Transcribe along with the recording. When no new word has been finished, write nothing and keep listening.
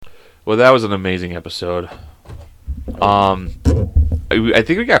Well, that was an amazing episode. I think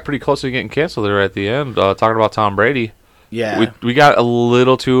we got pretty close to getting canceled there at the end, talking about Tom Brady. Yeah. We got a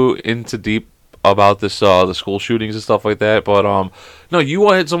little too into deep about this the school shootings and stuff like that, but no, you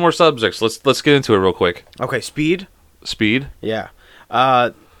want to hit some more subjects. Let's get into it real quick. Okay, Speed. Yeah.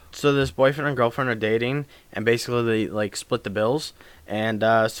 So this boyfriend and girlfriend are dating, and basically they split the bills. And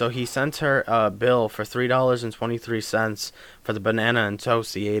so he sent her a bill for $3.23 for the banana and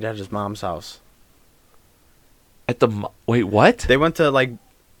toast he ate at his mom's house. Wait, what? They went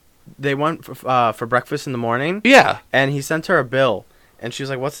for breakfast in the morning. Yeah. And he sent her a bill, and she was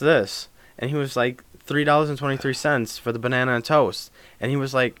like, "What's this?" And he was like, $3.23 for the banana and toast. And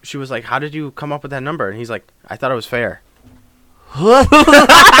she was like, "How did you come up with that number?" And he's like, "I thought it was fair."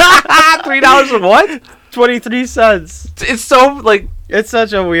 $3 for what? 23 cents. It's so It's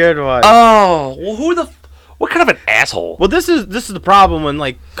such a weird one. Oh, well, what kind of an asshole? Well, this is the problem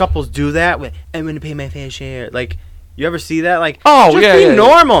when couple do that. I'm gonna pay my fair share. You ever see that? Just be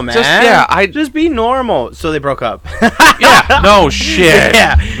normal, man. Just be normal. So they broke up. Yeah. No shit.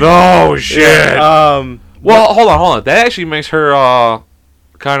 Yeah. No shit. Yeah. Well, hold on. That actually makes her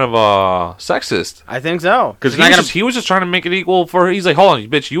kind of sexist. I think so. Because he was just trying to make it equal for her. He's like, hold on,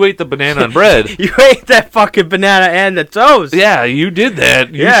 bitch, you ate the banana and bread. You ate that fucking banana and the toast. Yeah, you did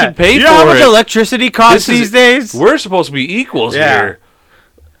that. You should pay for it. You know how much electricity costs these days? We're supposed to be equals here.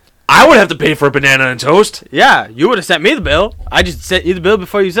 I would have to pay for a banana and toast. Yeah, you would have sent me the bill. I just sent you the bill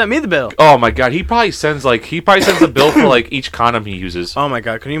before you sent me the bill. Oh my god, he probably sends the bill for each condom he uses. Oh my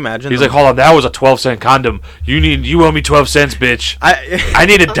god, can you imagine? He's like, hold on, that was a 12-cent condom. You owe me 12 cents, bitch. I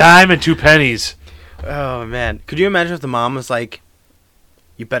need a dime and 2 pennies. Oh man, could you imagine if the mom was like,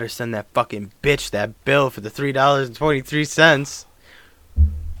 "You better send that fucking bitch that bill for the $3.23."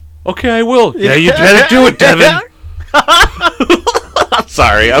 Okay, I will. Yeah, you better do it, Devin. I'm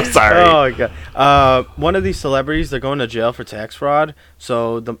sorry. Oh my god. One of these celebrities, they're going to jail for tax fraud.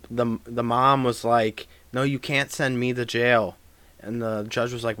 So the mom was like, "No, you can't send me to jail." And the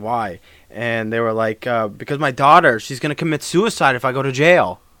judge was like, "Why?" And they were like, "Because my daughter, she's gonna commit suicide if I go to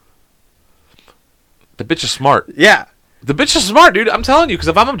jail." The bitch is smart. Yeah. The bitch is smart, dude. I'm telling you, because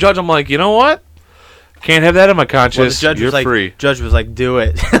if I'm a judge, I'm like, you know what? Can't have that in my conscience. Well, the judge You're free. Judge was like, "Do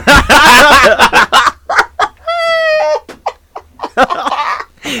it."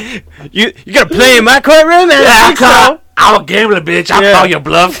 You gonna play in my courtroom? Yeah, I'm a gambler, bitch. I'll call your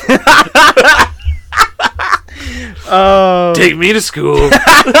bluff. Take me to school.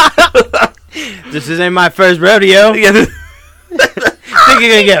 This isn't my first rodeo. Yeah. Think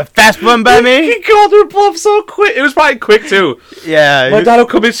you're gonna get a fast one by me? He called her bluff so quick. It was probably quick too. Yeah. My daughter will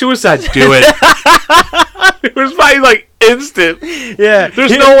commit suicide. Do it. It was probably instant. Yeah.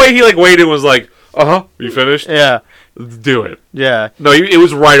 There's no way he waited and was like, you finished? Yeah. Do it. Yeah. No, it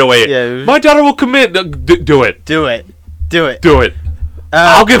was right away. Yeah. My daughter will commit. Do it. Do it. Do it. Do it.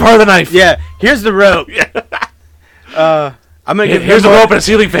 I'll give her the knife. Yeah. Here's the rope. I'm gonna give here's the rope and a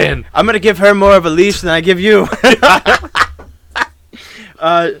ceiling fan. I'm gonna give her more of a leash than I give you.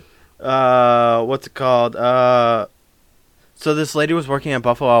 What's it called? So this lady was working at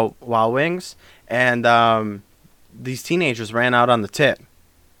Buffalo Wild Wings, and these teenagers ran out on the tip.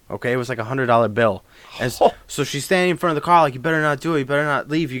 Okay, it was like $100 bill. And so she's standing in front of the car like, "You better not do it. You better not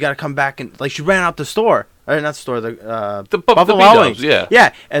leave. You got to come back." And she ran out the store. Or not the store. The Buffalo Wild Wings. Yeah.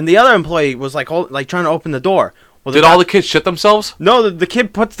 Yeah. And the other employee was trying to open the door. Well, Did all the kids shit themselves? No, the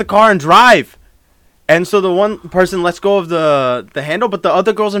kid puts the car in drive. And so the one person lets go of the handle, but the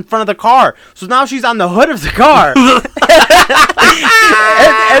other girl's in front of the car. So now she's on the hood of the car.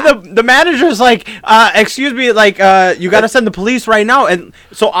 and the manager's like, "Excuse me, you got to send the police right now." And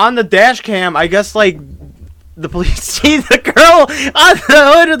so on the dash cam, I guess the police see the girl on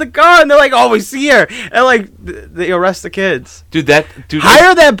the hood of the car, and they're like, "Oh, we see her," and they arrest the kids. Dude,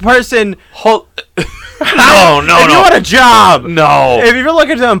 hire that person. No. If you want a job, no. If you're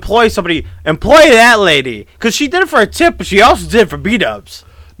looking to employ somebody, employ that lady, because she did it for a tip, but she also did it for B-dubs.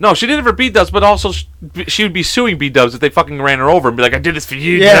 No, she did it for B-dubs, but also she would be suing B-dubs if they fucking ran her over and be like, "I did this for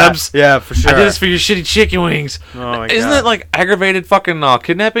you, Dubs. Yeah, for sure. I did this for your shitty chicken wings." Oh my God. Isn't it aggravated fucking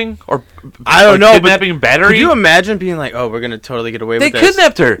kidnapping or I don't know, kidnapping and battery? Could you imagine being like, "Oh, we're gonna totally get away with this"? They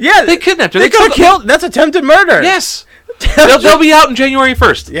kidnapped her. Yeah, they kidnapped her. They could have killed. That's attempted murder. Yes, they'll be out on January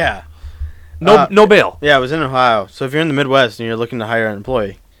 1st. Yeah. No bail. Yeah, it was in Ohio. So if you're in the Midwest and you're looking to hire an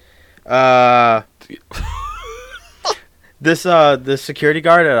employee, this security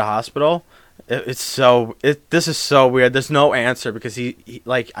guard at a hospital, this is so weird. There's no answer because he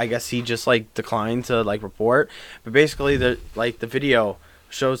I guess he just declined to report. But basically the video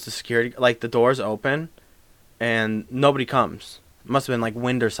shows the security the doors open and nobody comes. Must have been like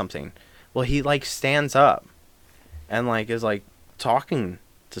wind or something. Well, he like stands up and like is like talking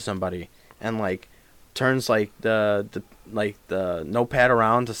to somebody and like turns like the notepad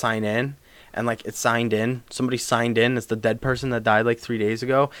around to sign in, and like it's signed in. Somebody signed in. It's the dead person that died like 3 days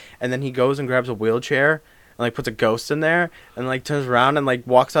ago. And then he goes and grabs a wheelchair and like puts a ghost in there and like turns around and like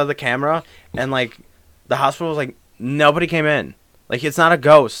walks out of the camera, and like the hospital was like, nobody came in. Like, it's not a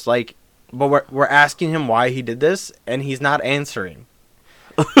ghost. Like, but we're asking him why he did this, and he's not answering.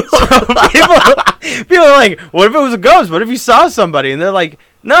 So people are like, what if it was a ghost? What if he saw somebody? And they're like,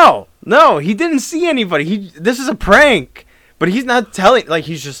 no, he didn't see anybody. This is a prank. But he's not telling. Like,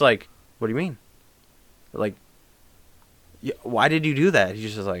 he's just like, what do you mean? Like, why did you do that?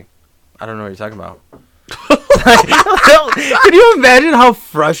 He's just like, I don't know what you're talking about. Can you imagine how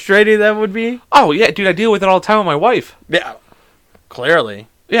frustrating that would be? Oh, yeah, dude, I deal with it all the time with my wife. Yeah. Clearly.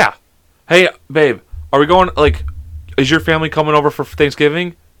 Yeah. Hey, babe, are we going, like, is your family coming over for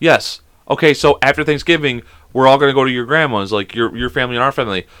Thanksgiving? Yes. Okay, so after Thanksgiving, we're all going to go to your grandma's, like, your family and our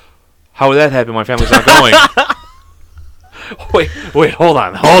family. How would that happen? My family's not going. Wait, hold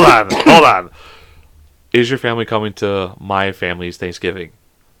on. Is your family coming to my family's Thanksgiving?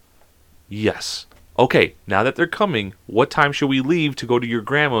 Yes. Okay, now that they're coming, what time should we leave to go to your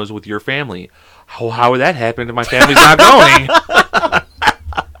grandma's with your family? How would that happen if my family's not going?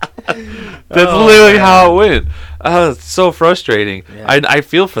 That's literally how it went. It's so frustrating. Yeah. I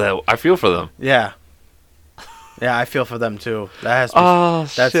feel for that. I feel for them. Yeah. Yeah, I feel for them too. That has to be,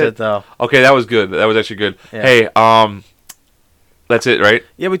 that's shit. It though. Okay, that was good. That was actually good. Yeah. Hey, that's it, right?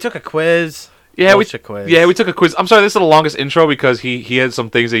 Yeah, we took a quiz. Yeah, we took a quiz. I'm sorry, this is the longest intro because he had some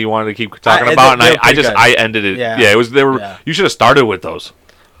things that he wanted to keep talking about, and I ended it. Yeah, it was You should have started with those.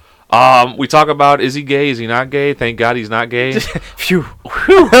 We talk about, is he gay? Is he not gay? Thank God he's not gay. Phew.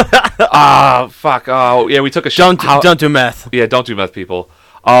 Fuck. Yeah, we took a don't do meth. Yeah, don't do meth, people.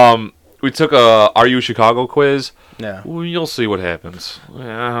 We took a Are You Chicago quiz. Yeah. Well, you'll see what happens.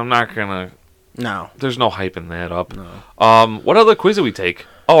 Yeah, I'm not gonna. No. There's no hyping that up. No. What other quiz did we take?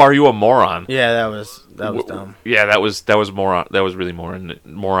 Oh, Are You a Moron? Yeah, that was dumb. Yeah, that was moron. That was really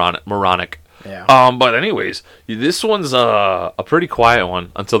moronic. Yeah. But anyways, this one's a pretty quiet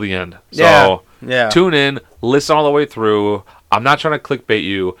one until the end. So yeah. Tune in, listen all the way through. I'm not trying to clickbait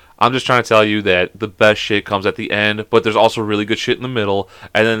you. I'm just trying to tell you that the best shit comes at the end, but there's also really good shit in the middle.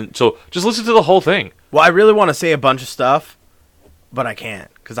 And then, so just listen to the whole thing. Well, I really want to say a bunch of stuff, but I can't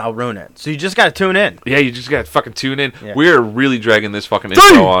because I'll ruin it. So you just got to tune in. Yeah, you just got to fucking tune in. Yeah. We're really dragging this fucking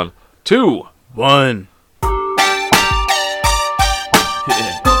intro on. 2, 1.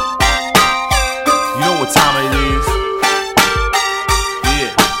 What time it is? Yeah.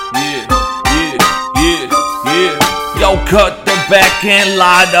 Yo, cut the back and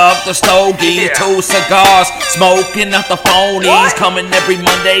light up the stogie. 2 cigars, smoking out the phonies. Coming every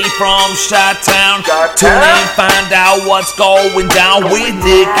Monday from Chi-Town. Tune in, find out what's going down with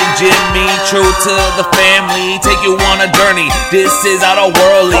Nick and Jimmy. True to the family, take you on a journey. This is out of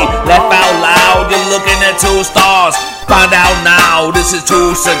worldly. Laugh out loud, you're looking at 2 stars. Find out now, this is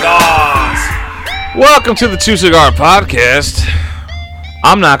 2 cigars. Welcome to the 2 Cigar Podcast.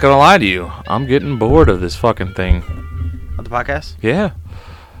 I'm not going to lie to you. I'm getting bored of this fucking thing. Of the podcast? Yeah.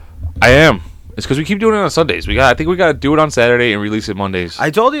 I am. It's because we keep doing it on Sundays. I think we got to do it on Saturday and release it Mondays.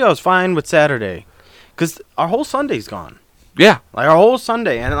 I told you I was fine with Saturday. Because our whole Sunday's gone. Yeah. Like, our whole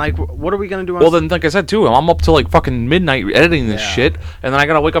Sunday. And, like, what are we going to do on then, like I said, too, I'm up till, like, fucking midnight editing this shit. And then I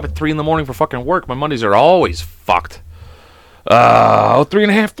got to wake up at 3 in the morning for fucking work. My Mondays are always fucked.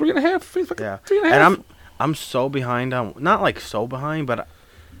 3.5. Yeah. 3.5. And I'm so behind on, not like so behind, but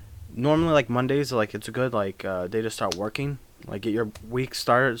normally like Mondays, like it's a good like day to start working, like get your week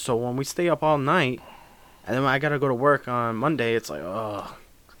started. So when we stay up all night, and then when I gotta go to work on Monday, it's like, ugh.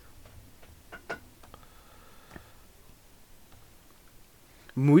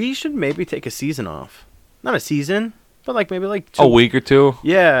 We should maybe take a season off. Not a season, but like maybe like 2 a week or 2.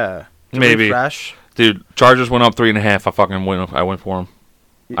 Yeah, maybe. Refresh. Dude, Chargers went up 3.5. I went for them.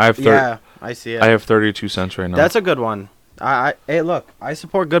 I see it. I have 32 cents right now. That's a good one. Hey, look, I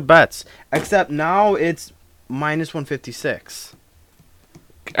support good bets. Except now it's minus 156.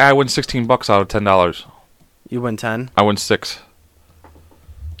 I win $16 out of $10. You win 10. I win 6.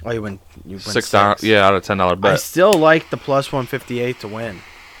 Oh, you win $6. Yeah, out of $10 bet. I still like the plus 158 to win.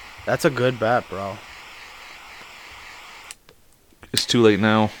 That's a good bet, bro. It's too late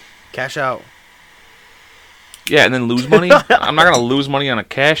now. Cash out. Yeah, and then lose money? I'm not going to lose money on a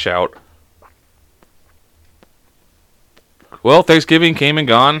cash out. Well, Thanksgiving came and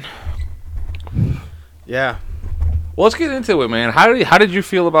gone. Yeah. Well, let's get into it, man. How did you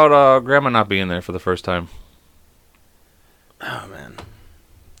feel about Grandma not being there for the first time? Oh man,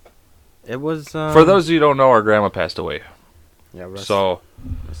 it was. For those of you who don't know, our grandma passed away. Yeah. Rest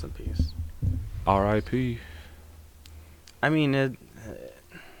in peace. R.I.P. I mean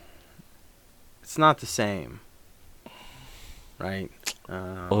it's not the same, right?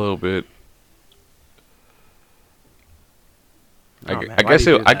 A little bit. Oh, man, I why do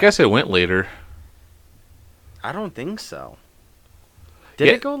you do that? guess it went later. I don't think so. Did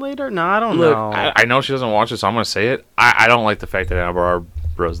Yeah. it go later? No, I don't Look, know. I know she doesn't watch it, so I'm gonna say it. I don't like the fact that Aunt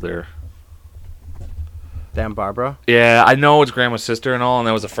Barbara's there. Damn, Barbara. Yeah, I know it's grandma's sister and all, and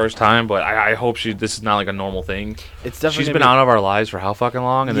that was the first time, but I hope this is not like a normal thing. It's definitely She's been out of our lives for how fucking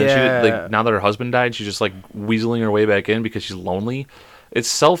long, and then Yeah. she now that her husband died, she's just like weaseling her way back in because she's lonely. It's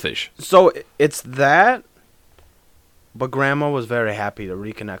selfish. So it's that, but Grandma was very happy to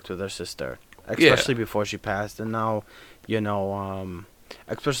reconnect with her sister, especially before she passed, and now,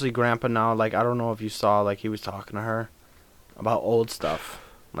 especially Grandpa now. Like I don't know if you saw, like he was talking to her about old stuff,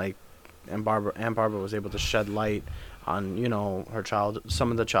 like, and Aunt Barbara was able to shed light on some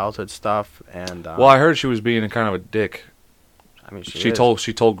of the childhood stuff, and Well, I heard she was being kind of a dick. I mean She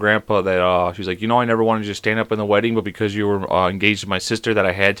told Grandpa that she's like, I never wanted you to stand up in the wedding, but because you were engaged to my sister, that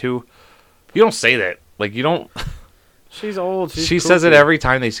I had to. You don't say that. Like you don't. She's old. She says it every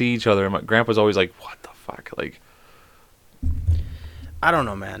time they see each other, and my grandpa's always like, "What the fuck?" Like, I don't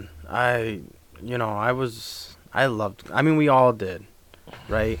know, man. We all did,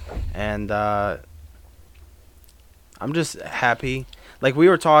 right? And I'm just happy. Like we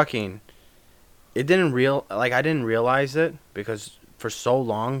were talking, I didn't realize it because for so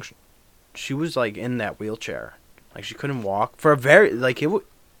long, she was like in that wheelchair, like she couldn't walk for a very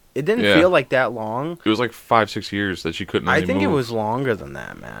it didn't feel like that long. it was like 5-6 years that she couldn't. Really I think move. it was longer than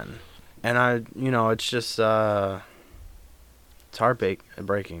that, man. And it's just it's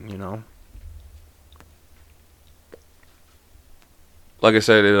heartbreaking, Like I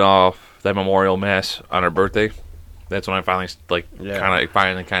said, that memorial mass on her birthday. That's when I finally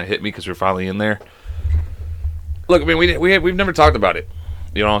kind of hit me because we're finally in there. Look, I mean, we've never talked about it.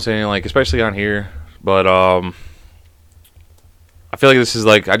 You know what I'm saying? Like, especially on here. But I feel like this is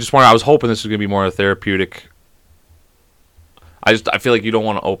like I was hoping this was gonna be more therapeutic. I feel like you don't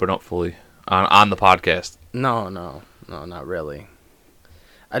want to open up fully on the podcast. No, not really.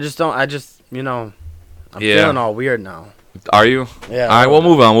 I'm feeling all weird now. Are you? Yeah. All right, we'll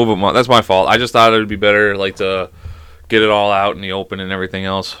move on. That's my fault. I just thought it would be better, like, to get it all out in the open and everything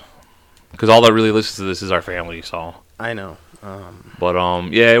else. Because all that really listens to this is our family, so. I know. But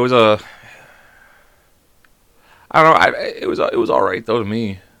yeah, it was I don't know. It was all right though to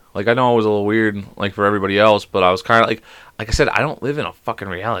me. Like I know it was a little weird, like for everybody else, but I was kind of like I said, I don't live in a fucking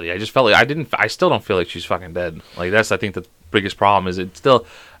reality. I just felt like I still don't feel like she's fucking dead. Like that's I think the biggest problem is it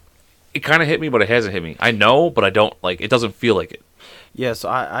kind of hit me, but it hasn't hit me. I know, but I don't like. It doesn't feel like it. Yeah, so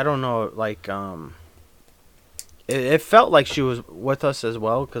I don't know. Like it felt like she was with us as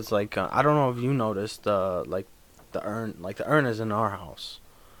well, because like I don't know if you noticed the urn. Like the urn is in our house.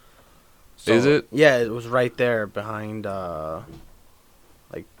 So, is it? Yeah, it was right there behind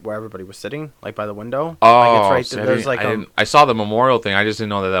like where everybody was sitting, like by the window. Oh, like it's right there. There's like I saw the memorial thing. I just didn't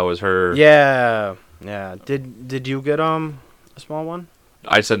know that was her. Yeah. Did you get a small one?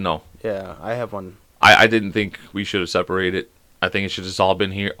 I said no. Yeah, I have one. I didn't think we should have separated. I think it should just all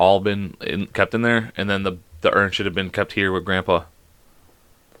been here, kept in there, and then the urn should have been kept here with Grandpa.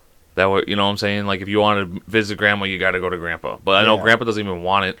 That way, you know what I'm saying? Like if you want to visit Grandma, you got to go to Grandpa. But I know Grandpa doesn't even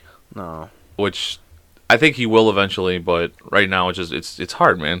want it. No. Which I think he will eventually, but right now it's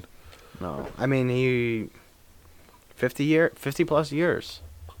hard, man. No. I mean, he 50 plus years.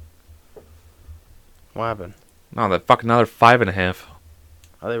 What happened? No, that fucking another 5.5.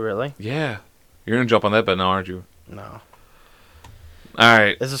 Are they really? Yeah. You're going to jump on that bet now, aren't you? No. All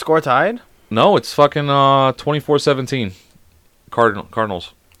right. Is the score tied? No, it's fucking 24-17.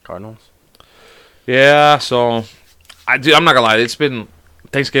 Cardinals. Yeah, so I'm not gonna lie, it's been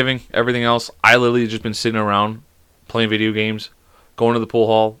Thanksgiving, everything else. I literally just been sitting around playing video games, going to the pool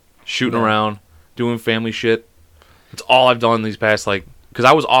hall, shooting around, doing family shit. It's all I've done these past because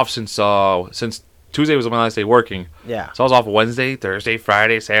I was off since Tuesday was my last day working. Yeah. So I was off Wednesday, Thursday,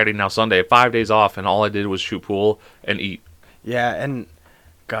 Friday, Saturday, now Sunday. 5 days off, and all I did was shoot pool and eat. Yeah, and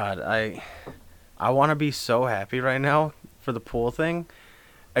God, I want to be so happy right now for the pool thing.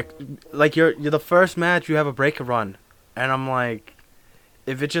 Like you're the first match, you have a break run, and I'm like,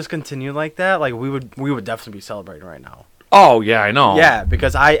 if it just continued like that, like we would definitely be celebrating right now. Oh yeah, I know. Yeah,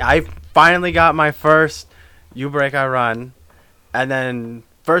 because I finally got my first you break I run, and then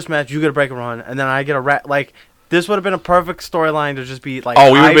first match you get a break a run, and then I get a like this would have been a perfect storyline to just be like.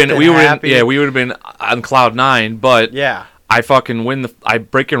 Oh, we would have been on cloud 9, but yeah. I fucking I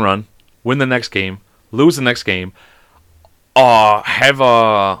break and run, win the next game, lose the next game, lose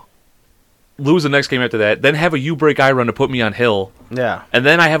the next game after that, then have a you break I run to put me on hill. Yeah. And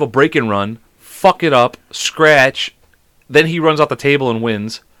then I have a break and run, fuck it up, scratch, then he runs off the table and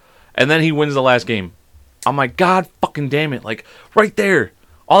wins, and then he wins the last game. I'm like, God fucking damn it. Like, right there.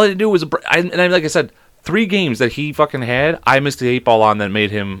 All I had to do was, like I said, 3 games that he fucking had, I missed the 8 ball on that made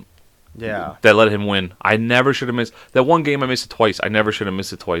him, that let him win. I never should have missed, that one game I missed it twice. I never should have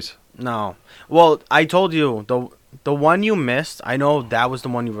missed it twice. No. Well, I told you, the one you missed, I know that was the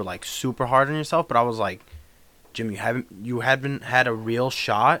one you were, like, super hard on yourself, but I was like, Jim, you haven't had a real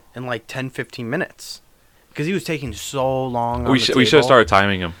shot in, like, 10, 15 minutes. Because he was taking so long on the table. We should have started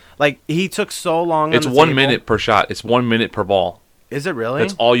timing him. Like, he took so long It's on the 1 table. minute per shot. It's 1 minute per ball. Is it really?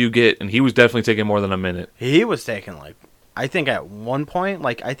 That's all you get, and he was definitely taking more than a minute. He was taking, like, I think at one point,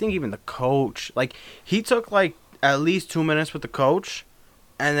 like, I think even the coach, like, he took, like, at least 2 minutes with the coach,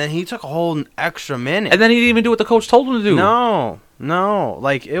 and then he took a whole extra minute. And then he didn't even do what the coach told him to do. No.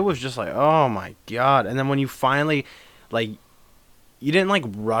 Like, it was just like, oh, my God. And then when you finally, like, you didn't, like,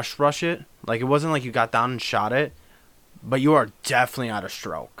 rush it. Like, it wasn't like you got down and shot it, but you are definitely out of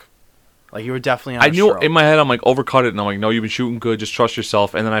stroke. Like, you were definitely out of stroke. I knew in my head, I'm like, overcut it, and I'm like, no, you've been shooting good, just trust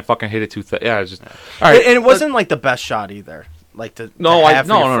yourself, and then I fucking hit it too thick. Yeah, it's just... Yeah. All right, and it wasn't, like, the best shot either. Like, to no, have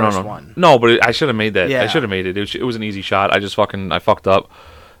for your no. first one. No, but I should have made that. Yeah. I should have made it. It was an easy shot. I just I fucked up.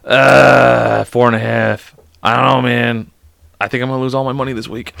 4.5. I don't know, man. I think I'm going to lose all my money this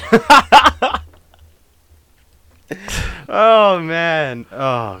week. Oh, man.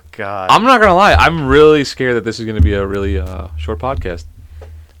 Oh, God. I'm not going to lie. I'm really scared that this is going to be a really short podcast.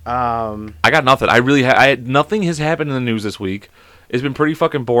 I got nothing. Nothing has happened in the news this week. It's been pretty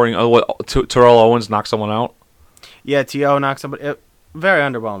fucking boring. Oh, what? Terrell Owens knocked someone out? Yeah, T.O. knocked somebody... very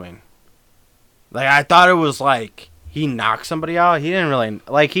underwhelming. Like, I thought it was, like, he knocked somebody out. He didn't really...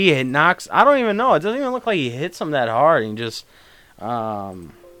 Like, he knocks... I don't even know. It doesn't even look like he hits him that hard. He just... Chris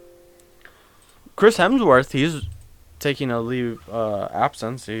Hemsworth, he's taking a leave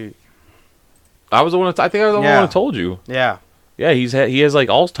absence. I was the one. I think I was the one who told you. Yeah. Yeah, he has like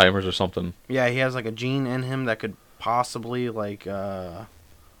Alzheimer's or something. Yeah, he has like a gene in him that could possibly like. Oh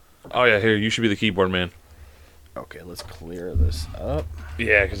yeah, here you should be the keyboard man. Okay, let's clear this up.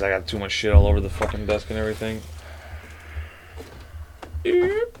 Yeah, because I got too much shit all over the fucking desk and everything.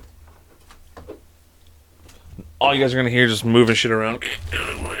 All you guys are gonna hear is just moving shit around.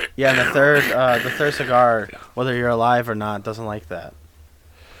 Yeah, and the third cigar, whether you're alive or not, doesn't like that.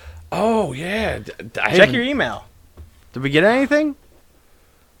 Oh yeah, Check your email. Did we get anything?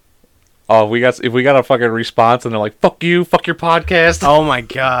 Oh, if we got a fucking response and they're like, "Fuck you, fuck your podcast." Oh my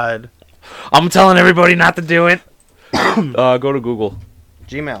God. I'm telling everybody not to do it. Go to Google.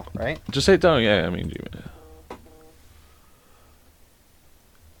 Gmail, right? Just say don't. Yeah, I mean Gmail.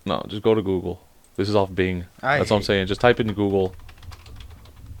 No, just go to Google. This is off Bing. That's what I'm saying. Just type in Google.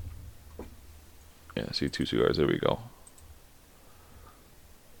 Yeah, see 2 cigars. There we go.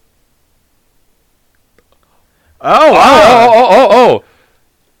 Oh!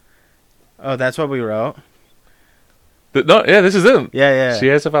 Oh, that's what we wrote. No, yeah, this is it. Yeah.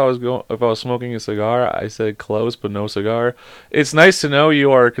 She asked if I was smoking a cigar. I said close, but no cigar. It's nice to know you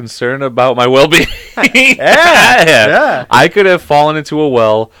are concerned about my well-being. Yeah. I could have fallen into a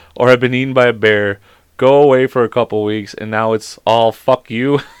well or have been eaten by a bear. Go away for a couple weeks, and now it's all fuck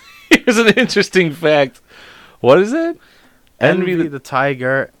you. Here's an interesting fact. What is it? Envy the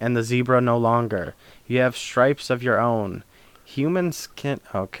tiger and the zebra no longer. You have stripes of your own. Human skin...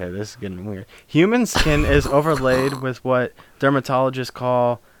 Okay, this is getting weird. Human skin is overlaid with what dermatologists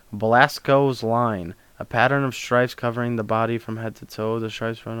call Blasco's line, a pattern of stripes covering the body from head to toe. The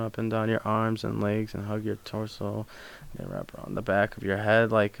stripes run up and down your arms and legs and hug your torso. They wrap around the back of your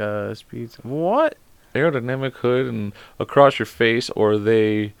head like a speed... What? Aerodynamic hood and across your face, or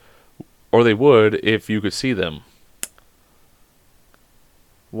they would if you could see them.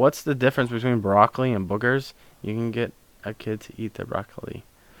 What's the difference between broccoli and boogers? You can get a kid to eat the broccoli.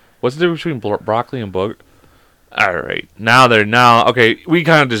 What's the difference between broccoli and booger? All right, okay, we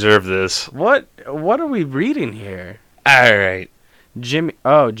kind of deserve this. What are we reading here? All right, Jimmy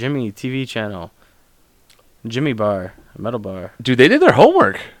TV channel. Jimmy bar, metal bar. Dude, they did their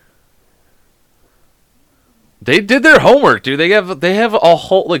homework. They did their homework, dude. They have a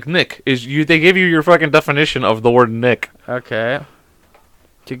whole Nick they gave you your fucking definition of the word Nick. Okay.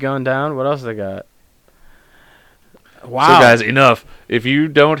 Keep going down. What else they got? Wow. So guys, enough. If you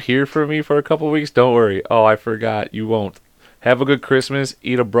don't hear from me for a couple of weeks, don't worry. Oh, I forgot. You won't. Have a good Christmas.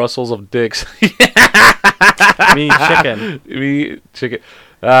 Eat a Brussels of dicks. Me chicken. Me chicken.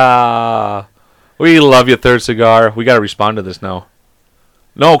 We love you, Third Cigar. We got to respond to this now.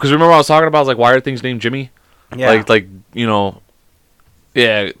 No, because remember what I was talking about? I was like, why are things named Jimmy? Yeah. Like you know,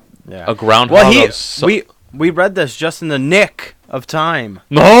 yeah. A groundhog. Well, we read this just in the nick of time.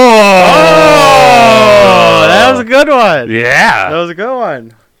 No! Oh, that was a good one. Yeah. That was a good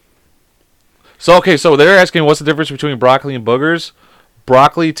one. So, okay, so they're asking what's the difference between broccoli and boogers?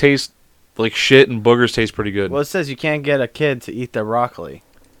 Broccoli tastes like shit and boogers taste pretty good. Well, it says you can't get a kid to eat their broccoli,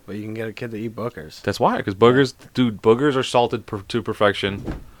 but you can get a kid to eat boogers. That's why, because boogers, dude, boogers are salted to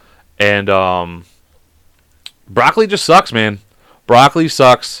perfection. And broccoli just sucks, man. Broccoli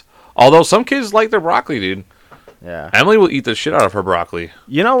sucks. Although some kids like their broccoli, dude. Yeah. Emily will eat the shit out of her broccoli.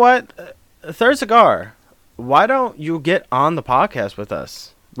 You know what? Third Cigar, why don't you get on the podcast with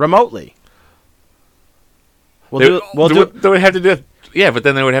us remotely? They would have to do it. Yeah, but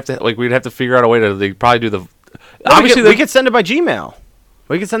then they would have to, like, we'd have to figure out a way to, they'd probably do the... No, obviously, we could send it by Gmail.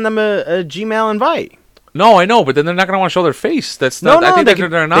 We could send them a Gmail invite. No, I know, but then they're not going to want to show their face. That's not, I think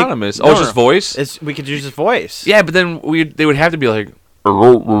they're anonymous. It's just voice? We could use his voice. Yeah, but then they would have to be like...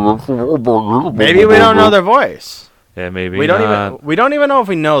 Maybe we don't know their voice. Yeah, maybe we don't even know if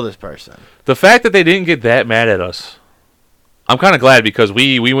we know this person. The fact that they didn't get that mad at us, I'm kind of glad because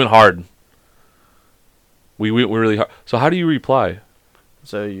we went hard. We went really hard. So how do you reply?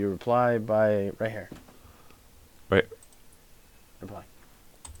 So you reply by right here. Right. Reply.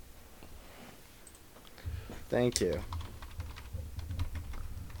 Thank you.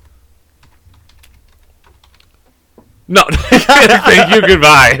 No, thank you.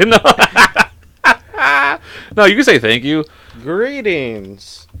 Goodbye. No. No, you can say thank you.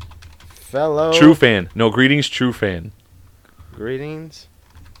 Greetings, fellow. True fan. No, greetings, true fan. Greetings,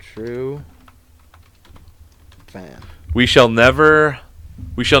 true fan. We shall never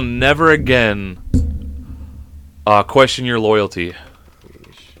again question your loyalty.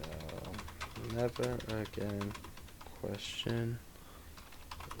 We shall never again question your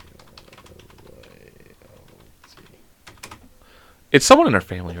loyalty. It's someone in our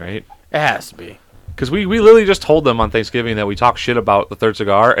family, right? It has to be. Because we literally just told them on Thanksgiving that we talk shit about the Third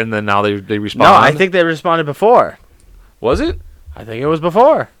Cigar, and then now they respond. No, I think they responded before. Was it? I think it was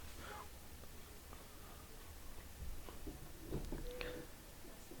before.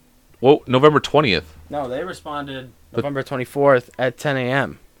 Well, November 20th. No, they responded November 24th at 10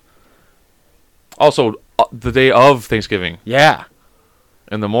 a.m. Also, the day of Thanksgiving. Yeah.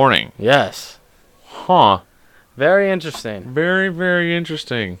 In the morning. Yes. Huh. Very interesting. Very, very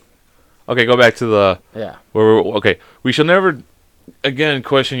interesting. Okay, go back to the... Yeah. Okay. We shall never again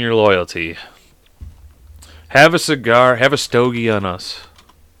question your loyalty. Have a cigar. Have a stogie on us.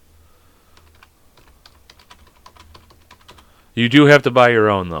 You do have to buy your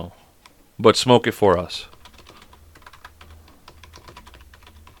own, though. But smoke it for us.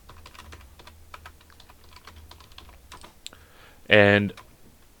 And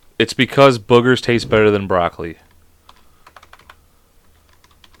it's because boogers taste better than broccoli.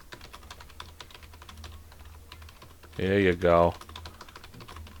 There you go.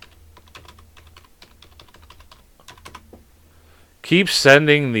 Keep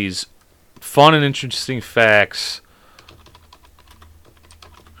sending these fun and interesting facts.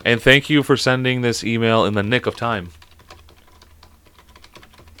 And thank you for sending this email in the nick of time.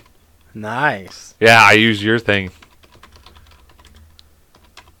 Nice. Yeah, I used your thing.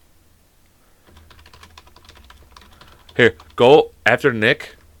 Here, go after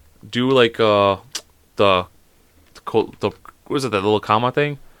Nick. Do like the what was it, that little comma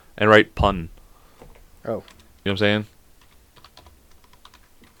thing, and write pun. Oh. You know what I'm saying?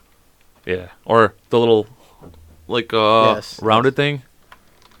 Yeah, or the little like rounded thing.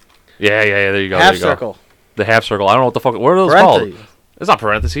 Yeah. There you go. Half there you circle. Go. The half circle. I don't know what the fuck. What are those called? It's not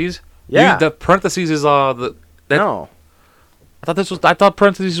parentheses. Yeah. The parentheses is No. I thought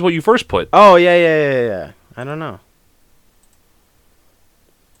parentheses is what you first put. Oh yeah. I don't know.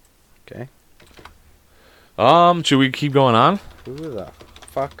 Okay. Should we keep going on? Who the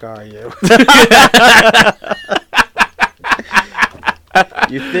fuck are you?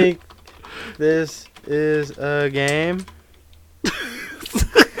 You think this is a game?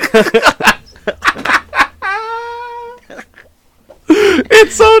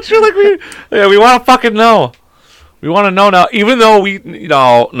 It's so true. Like we want to fucking know. We want to know now, even though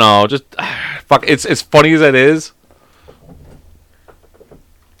just fuck. It's funny as it is.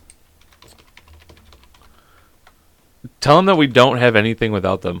 Tell them that we don't have anything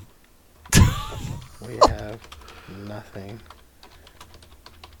without them. We have nothing.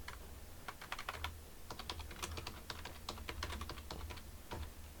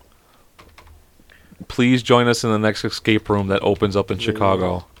 Please join us in the next escape room that opens up in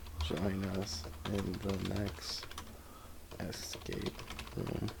Chicago. Join us in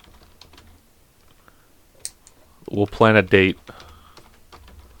We'll plan a date.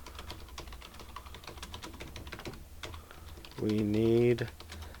 We need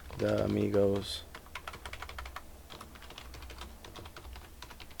the amigos.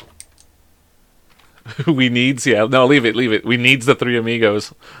 We needs, yeah. No, leave it. We needs the three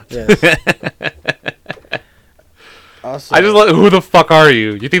amigos. Yes. Also, I just who the fuck are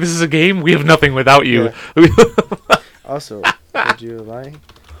you? You think this is a game? We have nothing without you. Yeah. Also, would you like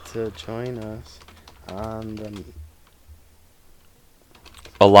to join us on the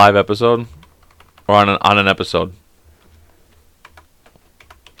A live episode? Or on an episode?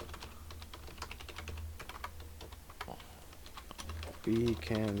 We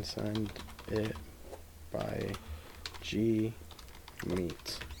can send it by G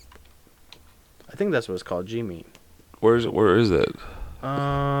Meet. I think that's what it's called, G Meet. Where is it?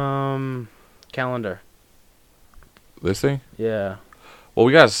 Calendar. This thing? Yeah. Well,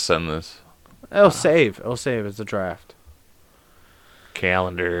 we gotta send this. It'll save. It's a draft.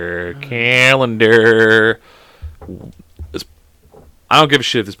 Calendar. I don't give a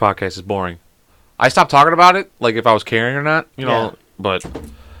shit if this podcast is boring. I stopped talking about it, like if I was caring or not, Yeah. but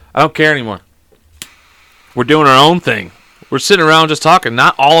I don't care anymore. We're doing our own thing. We're sitting around just talking.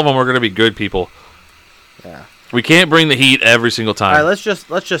 Not all of them are going to be good people. Yeah. We can't bring the heat every single time. All right,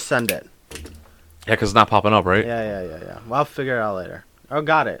 let's just send it. Yeah, because it's not popping up, right? Yeah. Well, I'll figure it out later. Oh,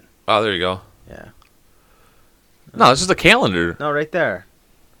 got it. Oh, there you go. Yeah. No, it's just a calendar. No, right there.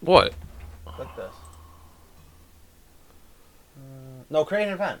 What? Click this. No, create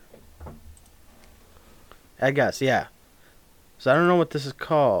an event. I guess, yeah. So I don't know what this is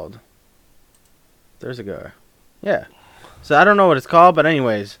called. There's a guy. Yeah. So I don't know what it's called, but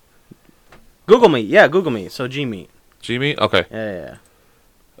anyways. Google Meet. Yeah, Google Meet. So G Meet. G-Meet? Okay. Yeah.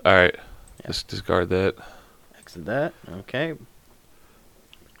 All right. Yeah. Let's discard that. Exit that. Okay.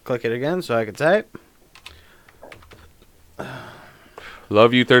 Click it again so I can type.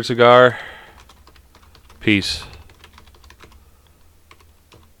 Love you, Third Cigar. Peace.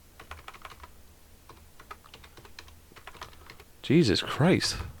 Jesus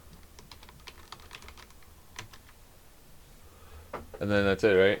Christ. And then that's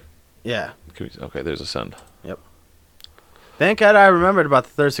it, right? Yeah. Okay, there's a send. Thank God I remembered about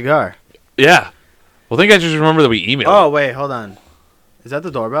the third cigar. Yeah. Well, I think I just remember that we emailed. Oh, wait, hold on. Is that the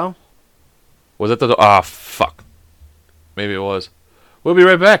doorbell? Was that the... Ah, fuck. Maybe it was. We'll be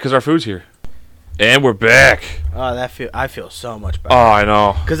right back because our food's here. And we're back. Oh, I feel so much better. Oh, I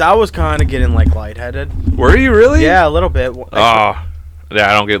know. Because I was kind of getting, like, lightheaded. Were you really? Yeah, a little bit. Oh.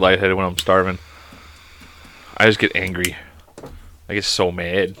 Yeah, I don't get lightheaded when I'm starving. I just get angry. I get so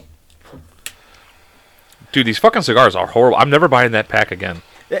mad. Dude, these fucking cigars are horrible. I'm never buying that pack again.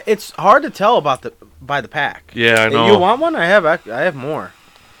 It's hard to tell by the pack. Yeah, I know. You want one? I have more.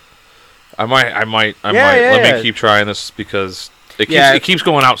 I might. Yeah, Let me keep trying this because it keeps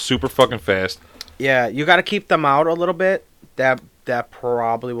going out super fucking fast. Yeah, you got to keep them out a little bit. That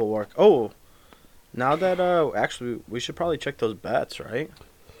probably will work. Oh, now that actually we should probably check those bets, right?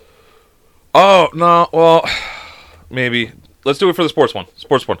 Oh no, well, maybe. Let's do it for the sports one.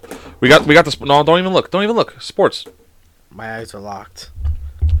 Sports one. We got this. No, don't even look. Don't even look. Sports. My eyes are locked.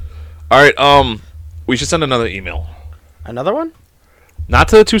 All right. We should send another email. Another one? Not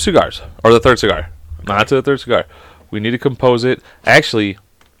to the two cigars or the third cigar. Okay. Not to the third cigar. We need to compose it. Actually,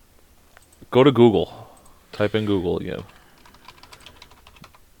 go to Google. Type in Google again.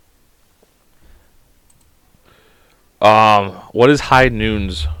 What is High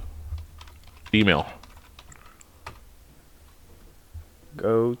Noon's email?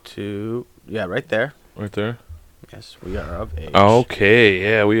 Go to right there. Right there. Yes, we are of age. Okay,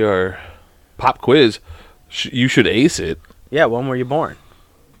 yeah, we are. Pop quiz. You should ace it. Yeah, when were you born?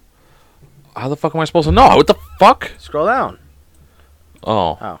 How the fuck am I supposed to know? What the fuck? Scroll down.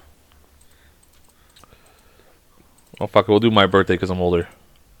 Oh, fuck it. We'll do my birthday because I'm older.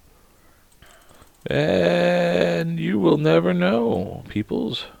 And you will never know,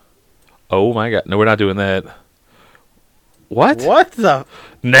 peoples. Oh my god. No, we're not doing that. What? What the?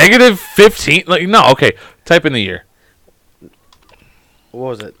 -15? Like, no, okay. Type in the year. What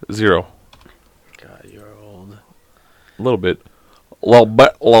was it? 0. God, you're old. A little bit. Little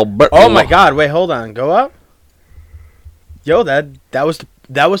bit. Oh my god, wait, hold on. Go up. Yo, that was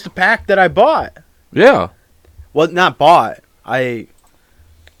the pack that I bought. Yeah. Well, not bought. I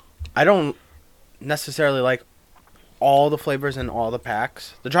don't necessarily like all the flavors in all the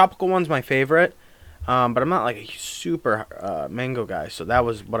packs. The tropical one's my favorite, but I'm not like a super mango guy, so that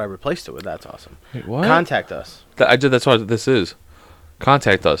was what I replaced it with. That's awesome. Wait, what? Contact us. That's what this is.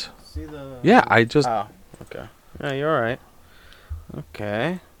 Contact us. See the... Yeah, I just... Oh, okay. Yeah, you're all right.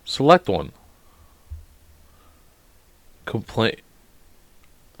 Okay. Select one. Complaint.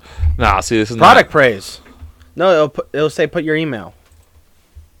 Nah, see, this is Product not. praise. No, it'll say put your email.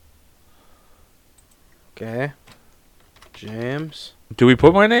 Okay. James. Do we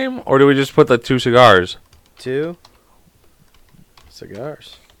put my name or do we just put the 2 cigars? 2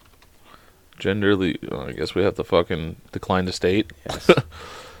 cigars. Genderly, I guess we have to fucking decline the state. Yes.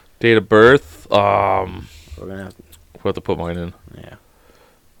 Date of birth. We're gonna have. We'll have to put mine in. Yeah.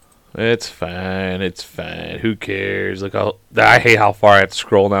 It's fine. It's fine. Who cares? Like, I hate how far I have to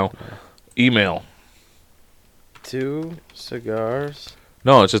scroll now. Yeah. Email. 2 cigars.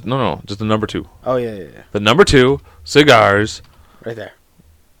 No, it's just no, just the number 2. Oh yeah. The number 2 cigars. Right there.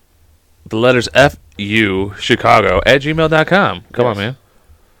 The letters FU Chicago at gmail.com. Come on, Yes. man.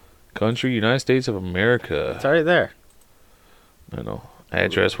 Country, United States of America. It's already there. I know.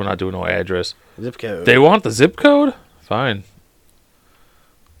 Address. We're not doing no address. Zip code. They want the zip code? Fine.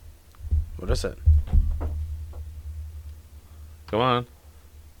 What is it? Come on.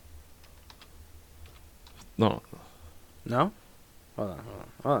 No. No. Hold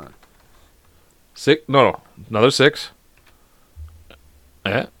on. 6. No. Another 6.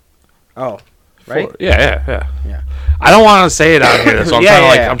 Yeah. Oh. Right. 4. Yeah. Yeah. I don't want to say it out here, so I'm Yeah,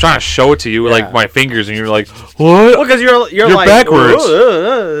 trying to yeah. I'm trying to show it to you with Yeah. like my fingers, and you're like, what? Well, because you're like backwards.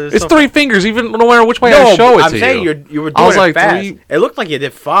 It's so 3 fingers, even no matter which way I show it I'm to saying you. you were I doing was it like fast. 3. It looked like you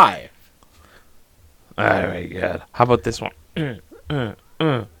did 5. Oh my god! How about this one? Can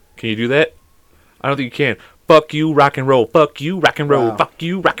you do that? I don't think you can. Fuck you, rock and roll. Fuck you, rock and roll. Wow. Fuck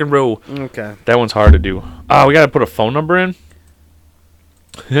you, rock and roll. Okay. That one's hard to do. Oh, we gotta put a phone number in.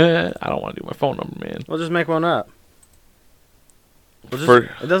 I don't want to do my phone number, man. We'll just make one up. For-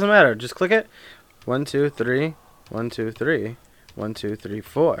 It doesn't matter. Just click it. 1, 2, 3. 1, 2, 3. 1, 2, 3,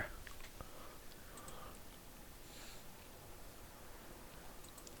 4.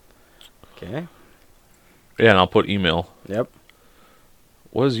 Okay. Yeah, and I'll put email. Yep.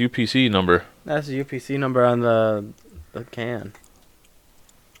 What is UPC number? That's the UPC number on the can.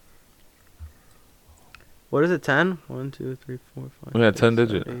 What is it? 10? 1, 2, 3, 4, 5. Yeah, 6, 10 7,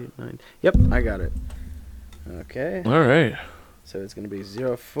 digit. 8, 9. Yep, I got it. Okay. All right. So it's gonna be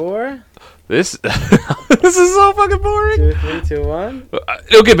 04 This this is so fucking boring. 2, 3, 2, 1.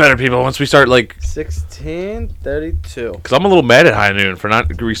 It'll get better, people, once we start like. 16, 32. Because I'm a little mad at High Noon for not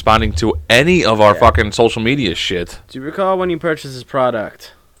responding to any of our Yeah. fucking social media shit. Do you recall when you purchased this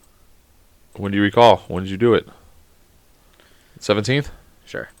product? When do you recall? When did you do it? 17th?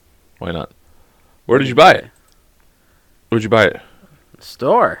 Sure. Why not? Where did you buy it? Where'd you buy it?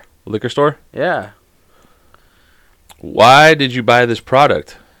 Store. Liquor store? Yeah. Why did you buy this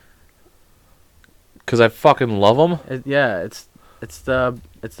product? Because I fucking love them? It's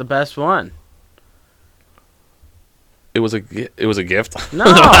the best one. It was a gift?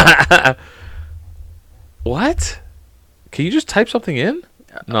 No. What? Can you just type something in?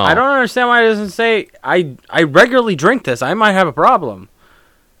 No. I don't understand why it doesn't say I regularly drink this. I might have a problem.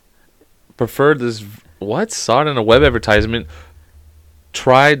 Preferred this. What? Saw it in a web advertisement.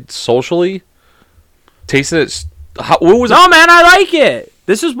 Tried socially. Tasted it. What was No, it? man, I like it.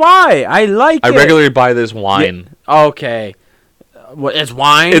 This is why I like I it. regularly buy this wine. Okay. What, it's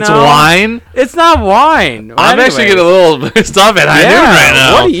wine. It's now? wine? It's not wine. I'm actually getting a little pissed off at High Noon right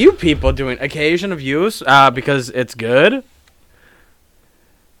now. What are you people doing? Occasion of use? Because it's good.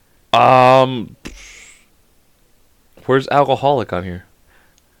 Where's alcoholic on here?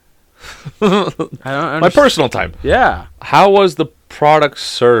 I don't understand. My personal time. Yeah. How was the product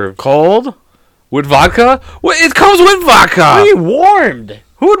served? Cold? With vodka? Well, it comes with vodka. What are you warmed?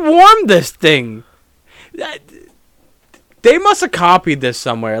 Who would warm this thing? They must have copied this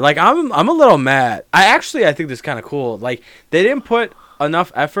somewhere. Like I'm a little mad. I think this is kind of cool. Like they didn't put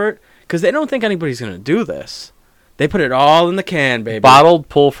enough effort because they don't think anybody's gonna do this. They put it all in the can, baby. Bottled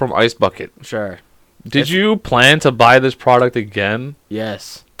pull from ice bucket. Sure. Did you plan to buy this product again?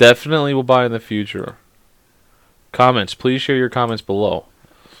 Yes. Definitely will buy in the future. Comments. Please share your comments below.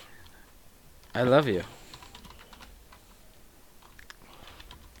 I love you.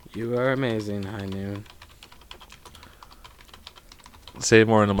 You are amazing, High Noon. Say it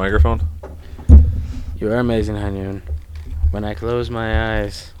more in the microphone. You are amazing, High Noon. When I close my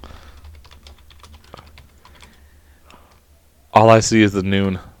eyes. All I see is the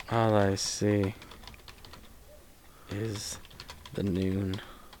noon. All I see is the noon.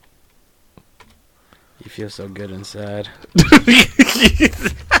 You feel so good inside.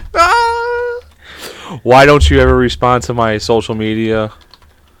 Why don't you ever respond to my social media?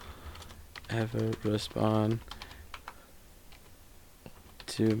 Ever respond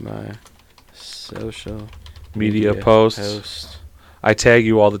to my social Media posts. post. I tag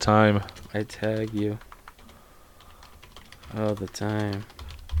you all the time. I tag you all the time.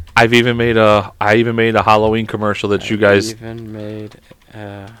 I even made a Halloween commercial that you guys. Even made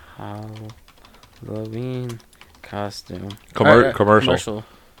a Halloween costume. Commercial.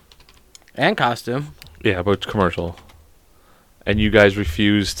 And costume. Yeah, but it's commercial. And you guys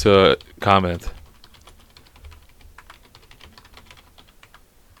refused to comment.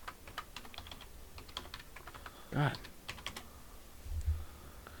 God.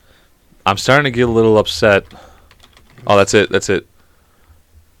 I'm starting to get a little upset. Oh, that's it.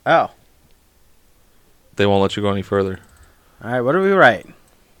 Oh. They won't let you go any further. All right, what do we write?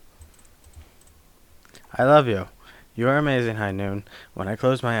 I love you. You are amazing, High Noon. When I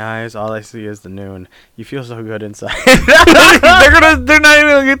close my eyes, all I see is the noon. You feel so good inside. They're not even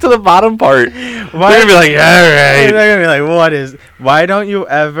gonna get to the bottom part. They're gonna be like, all right. They're gonna be like, what is? Why don't you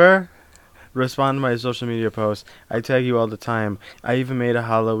ever respond to my social media posts? I tag you all the time. I even made a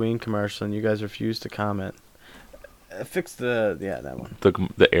Halloween commercial, and you guys refuse to comment. Fix that one.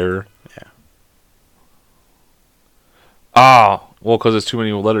 The error. Yeah. Oh, well, because it's too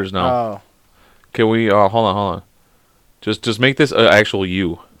many letters now. Oh. Can we? Hold on. Just make this an actual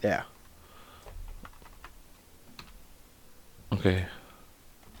U. Yeah. Okay.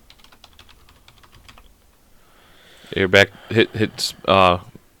 You're back. Hit.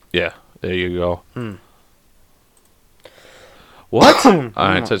 Yeah. There you go. What? All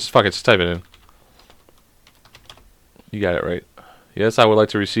right. So just type it in. You got it right. Yes, I would like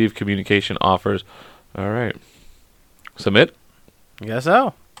to receive communication offers. All right. Submit. I guess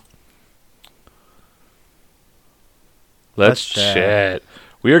so. Let's chat.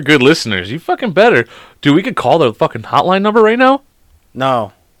 We are good listeners. You fucking better. Dude, we could call the fucking hotline number right now?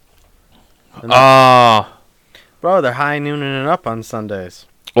 No. Bro, they're high nooning it up on Sundays.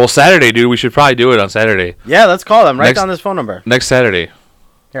 Well, Saturday, dude. We should probably do it on Saturday. Yeah, let's call them. Write down this phone number. Next Saturday.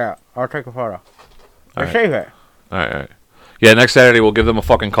 Here, I'll take a photo. All right. Save it. All right. Yeah, next Saturday we'll give them a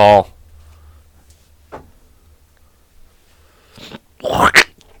fucking call.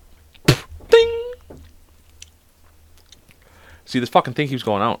 Ding. See, this fucking thing keeps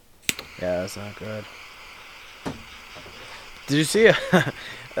going out. Yeah, that's not good. Did you see?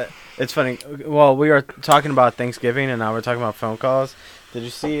 It's funny. Well, we were talking about Thanksgiving, and now we're talking about phone calls. Did you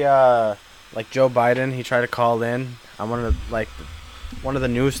see, like Joe Biden? He tried to call in on one of the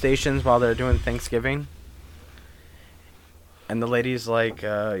news stations while they're doing Thanksgiving, and the lady's like,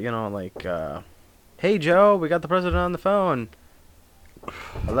 "Hey Joe, we got the president on the phone.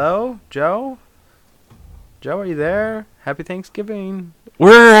 Hello, Joe? Joe, are you there? Happy Thanksgiving."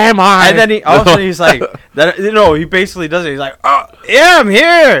 Where am I? And then all of a sudden he's like, he basically does it. He's like, "Oh, yeah, I'm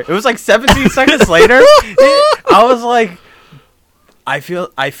here." It was like 17 seconds later. I was like, I feel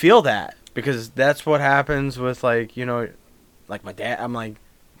that, because that's what happens with like my dad. I'm like,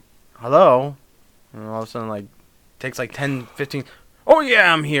 "Hello," and all of a sudden like takes like 10, 15. "Oh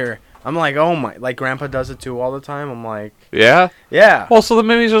yeah, I'm here." I'm like, "Oh my!" Like Grandpa does it too all the time. I'm like, yeah. Well, so the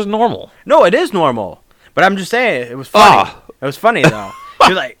maybe it's just normal. No, it is normal. But I'm just saying, it was funny. It was funny though.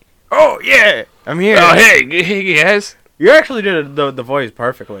 You're like, "Oh yeah, I'm here." Oh hey guys. You actually did the voice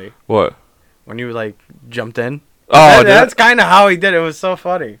perfectly. What? When you like jumped in. Oh, that's kind of how he did it. It was so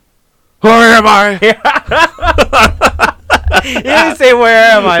funny. Where am I? He didn't say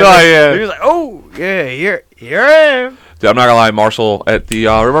where am I. Oh yeah. He was like, "Oh yeah, here I am." Dude, I'm not gonna lie, Marshall. At the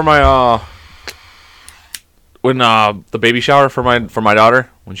remember my when the baby shower for my daughter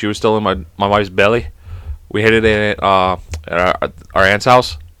when she was still in my wife's belly, we had it at our aunt's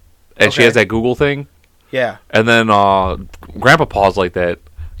house, and she has that Google thing. Yeah. And then Grandpa paused like that.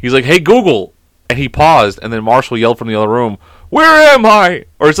 He's like, "Hey Google," and he paused, and then Marshall yelled from the other room, "Where am I?"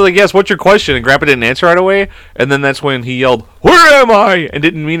 Or it's like, "Yes, what's your question?" And Grandpa didn't answer right away, and then that's when he yelled, "Where am I?" and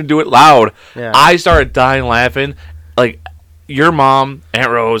didn't mean to do it loud. Yeah. I started dying laughing. Like, your mom, Aunt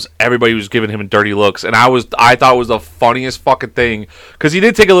Rose, everybody was giving him dirty looks, and I thought it was the funniest fucking thing, because he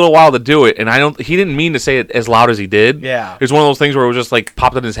did take a little while to do it, and he didn't mean to say it as loud as he did. Yeah. It was one of those things where it was just like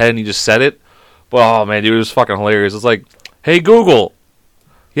popped in his head and he just said it. But oh man, dude, it was fucking hilarious. It's like, "Hey Google,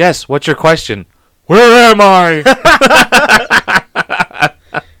 yes, what's your question?" "Where am I?"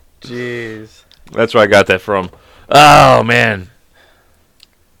 Jeez. That's where I got that from. Oh man.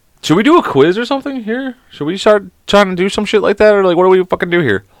 Should we do a quiz or something here? Should we start trying to do some shit like that, or like what do we fucking do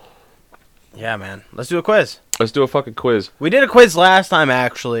here? Yeah, man. Let's do a quiz. Let's do a fucking quiz. We did a quiz last time,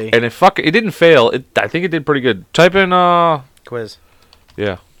 actually. And it didn't fail. I think it did pretty good. Type in quiz.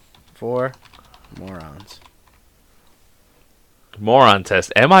 Yeah. For morons. Moron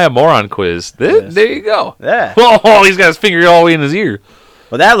test. Am I a moron quiz? Yes. There you go. Yeah. Oh, he's got his finger all the way in his ear.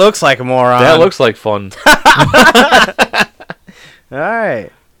 Well, that looks like a moron. That looks like fun. All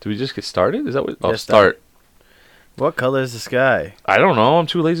right. Do we just get started? Is that what? Oh, Just start. What color is the sky? I don't know. I'm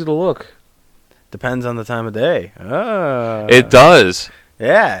too lazy to look. Depends on the time of day. Oh. It does.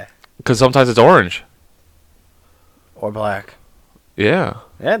 Yeah. Because sometimes it's orange. Or black. Yeah.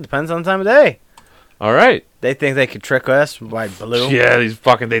 Yeah, it depends on the time of day. All right. They think they could trick us by blue. Yeah, they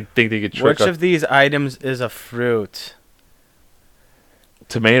think they could trick Which us. of these items is a fruit?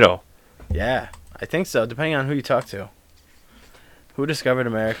 Tomato. Yeah, I think so, depending on who you talk to. Who discovered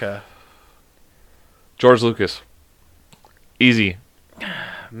America? George Lucas. Easy.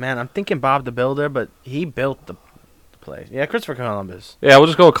 Man, I'm thinking Bob the Builder, but he built the place. Yeah, Christopher Columbus. Yeah, we'll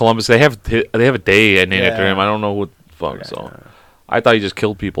just go with Columbus. They have a day named after Yeah. him. I don't know what the fuck. Okay, So yeah. I thought he just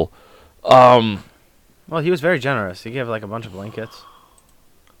killed people. Well, he was very generous. He gave like a bunch of blankets.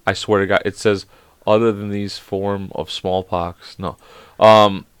 I swear to God, it says other than these form of smallpox. No.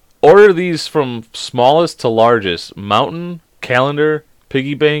 Order these from smallest to largest: mountain, calendar,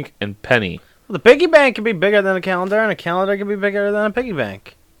 piggy bank, and penny. Well, the piggy bank can be bigger than a calendar, and a calendar can be bigger than a piggy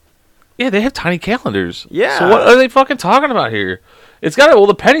bank. Yeah, they have tiny calendars. Yeah. So what are they fucking talking about here? It's got to. Well,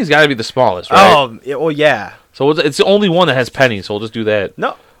 the penny's got to be the smallest, right? Oh, well, yeah. So it's the only one that has pennies. So we'll just do that.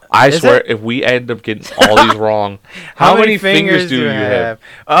 No. I Is swear, it? if we end up getting all these wrong, how many fingers do you have?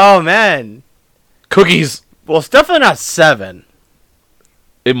 Oh, man. Cookies. Well, it's definitely not 7.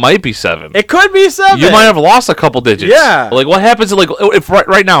 It might be 7. It could be 7. You might have lost a couple digits. Yeah. Like, what happens? Like, if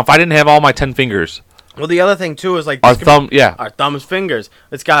right now, if I didn't have all my 10 fingers, Well, the other thing, too, is like... our thumb, yeah. Our thumb's fingers.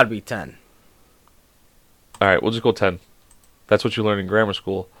 It's got to be 10. All right, we'll just go 10. That's what you learn in grammar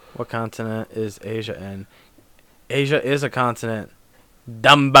school. What continent is Asia in? Asia is a continent.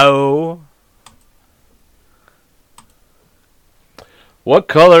 Dumbo. What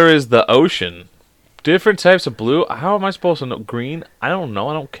color is the ocean? Different types of blue. How am I supposed to know? Green? I don't know.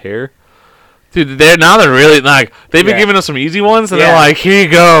 I don't care. Dude, they're really like they've been Yeah. giving us some easy ones, and Yeah. they're like, "Here you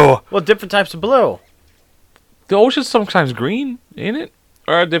go." Well, different types of blue. The ocean's sometimes green, ain't it?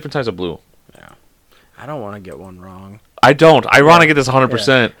 Or different types of blue. I don't want to get one wrong. I don't. I want to get this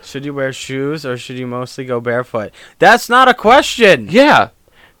 100%. Should you wear shoes or should you mostly go barefoot? That's not a question. Yeah.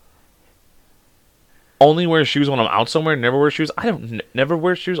 Only wear shoes when I'm out somewhere. Never wear shoes. I don't never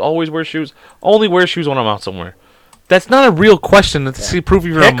wear shoes. Always wear shoes. Only wear shoes when I'm out somewhere. That's not a real question. That's to prove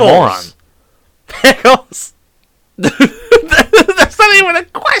you're a moron. Pickles. That's not even a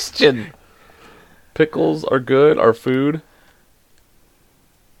question. Pickles are good. Are food.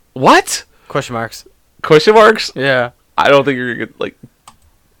 What? Question marks. Question marks? Yeah. I don't think you're gonna get like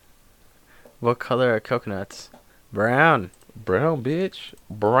What color are coconuts? Brown. brown, bitch.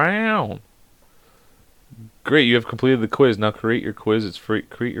 Brown. Great, you have completed the quiz. Now create your quiz. It's free.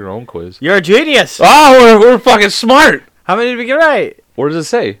 Create your own quiz. You're a genius. Oh, we're fucking smart. How many did we get right? What does it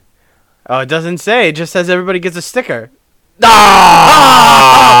say? Oh, it doesn't say. It just says everybody gets a sticker.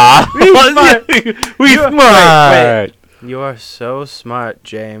 Ah! We smart. We smart. Wait. You are so smart,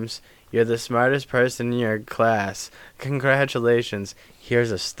 James. You're the smartest person in your class. Congratulations. Here's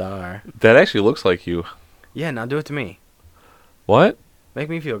a star. That actually looks like you. Yeah, now do it to me. What? Make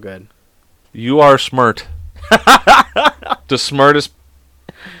me feel good. You are smart. The smartest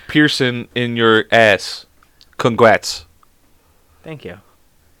person in your ass. Congrats. Thank you.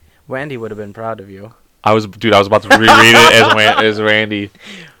 Wendy would have been proud of you. I was about to reread it as Randy.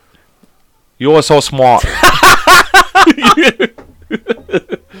 You are so smart.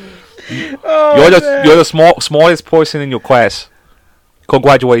 You're the smallest person in your class.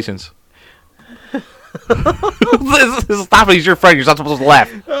 Congratulations. Stop it. He's your friend. You're not supposed to laugh.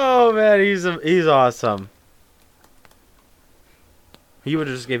 Oh man, he's awesome. He would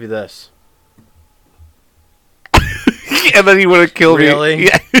have just gave you this. And then he would have killed Really? me.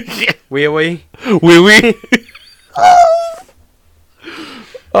 Yeah. Wee wee. Wee.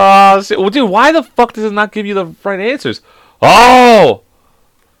 Well, dude, why the fuck does it not give you the right answers? Oh!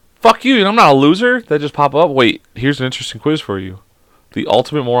 Fuck you, I'm not a loser. That just pop up. Wait, here's an interesting quiz for you. The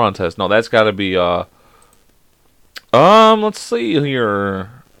ultimate moron test. No, that's gotta be, let's see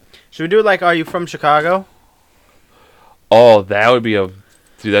here. Should we do like, are you from Chicago? Oh, that would be dude,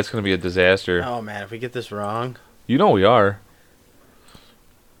 that's gonna be a disaster. Oh man, if we get this wrong. You know we are.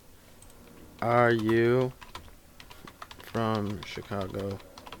 Are you from Chicago?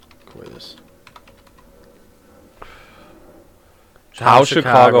 Quiz. How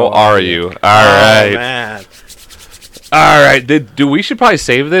Chicago are you? All right. Man. All right. Dude, we should probably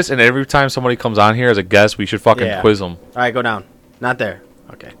save this, and every time somebody comes on here as a guest, we should fucking quiz them. All right, go down. Not there.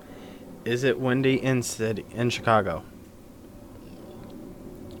 Okay. Is it windy in Chicago?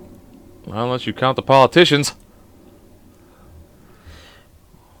 Well, unless you count the politicians.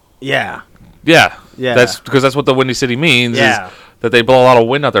 Yeah. Yeah. Yeah. That's because that's what the Windy City means. Yeah. Is that they blow a lot of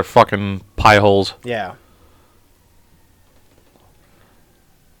wind out their fucking pie holes. Yeah.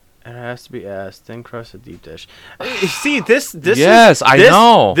 It has to be ass, thin crust, a deep dish. See, this Yes, I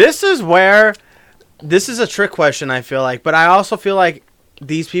know. This is where this is a trick question, I feel like, but I also feel like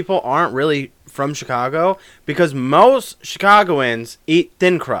these people aren't really from Chicago because most Chicagoans eat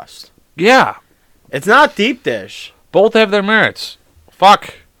thin crust. Yeah. It's not deep dish. Both have their merits.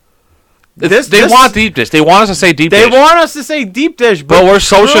 Fuck. This They want deep dish. They want us to say deep They dish. want us to say deep dish, But we're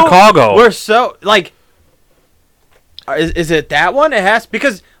so Chicago. We're so like. Is it that one? It has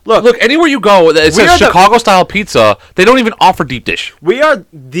because look, anywhere you go, it says Chicago style pizza. They don't even offer deep dish. we are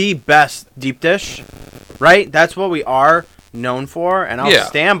the best deep dish, right? That's what we are known for, and I'll Yeah.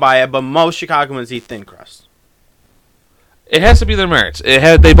 stand by it. But most Chicagoans eat thin crust. It has to be their merits. They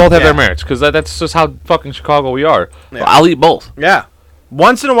both have Yeah. their merits because that's just how fucking Chicago we are. Yeah. I'll eat both. Yeah,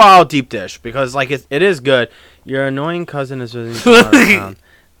 once in a while deep dish because like it is good. Your annoying cousin is visiting from out of town.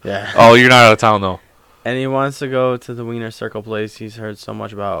 Yeah. Oh, you're not out of town though. And he wants to go to the Wiener Circle place he's heard so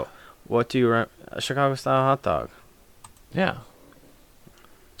much about. What do you rent? A Chicago-style hot dog. Yeah.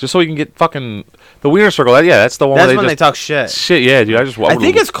 Just so we can get fucking the Wiener Circle. That's the one. That's where when they they talk shit. shit. Yeah, dude. I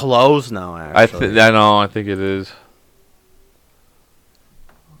think it's closed now, actually. I know. I think it is.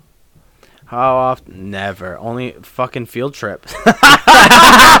 How often? Never. Only fucking field trip.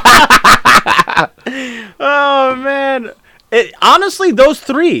 Oh, man. Honestly, those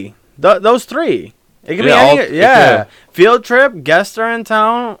three. Those three. It could be any. Yeah. Field trip, guests are in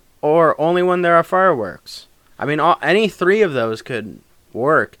town, or only when there are fireworks. I mean, any three of those could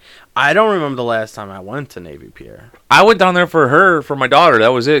work. I don't remember the last time I went to Navy Pier. I went down there for my daughter. That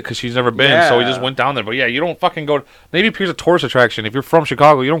was it because she's never been. Yeah. So we just went down there. But yeah, you don't fucking go. Navy Pier's a tourist attraction. If you're from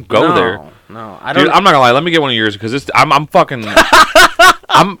Chicago, you don't go there. No, I don't. Dude, I'm not gonna lie. Let me get one of yours because I'm fucking.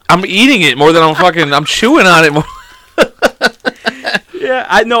 I'm eating it more than I'm chewing on it more. Yeah,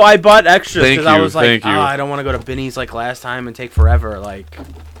 I know. I bought extras Thank because I you, was like, thank you. I don't want to go to Binny's like last time and take forever. Like,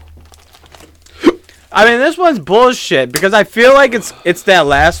 I mean, this one's bullshit because I feel like it's that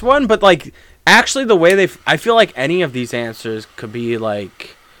last one, but like, actually, the way I feel like any of these answers could be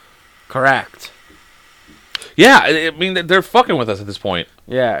like correct. Yeah, I mean they're fucking with us at this point.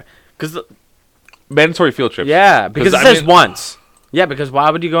 Yeah, because Mandatory field trips. yeah, because it I says mean- once. Yeah, because why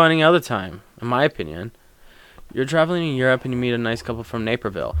would you go any other time? In my opinion. You're traveling in Europe and you meet a nice couple from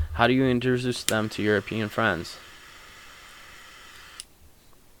Naperville. How do you introduce them to European friends?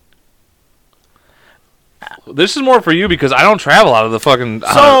 This is more for you because I don't travel out of the fucking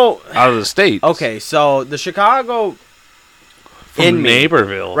out of the state. Okay, so the Chicago From in me,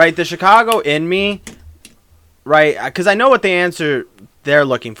 Naperville. right? The Chicago in me, right? Because I know what the answer they're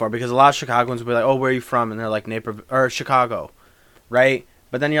looking for. Because a lot of Chicagoans will be like, "Oh, where are you from?" And they're like Naperville or Chicago, right?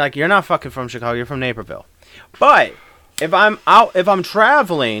 But then you're like, "You're not fucking from Chicago. You're from Naperville." But if I'm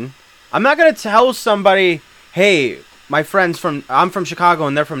traveling, I'm not gonna tell somebody, "Hey, I'm from Chicago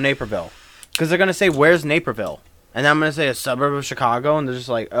and they're from Naperville," because they're gonna say, "Where's Naperville?" And then I'm gonna say a suburb of Chicago, and they're just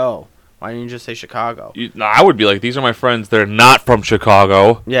like, "Oh, why didn't you just say Chicago?" I would be like, these are my friends. They're not from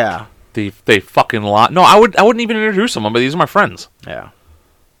Chicago. Yeah, They fucking lie. No, I wouldn't even introduce them. But these are my friends. yeah,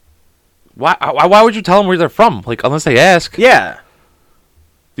 Why would you tell them where they're from? Like unless they ask. yeah.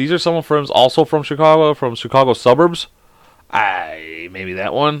 These are some friends also from Chicago suburbs. Maybe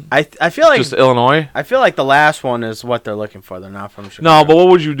that one. I feel like Just Illinois. I feel like the last one is what they're looking for. They're not from Chicago. No, but what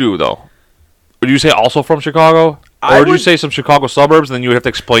would you do though? Would you say also from Chicago, or would you say some Chicago suburbs? And then you would have to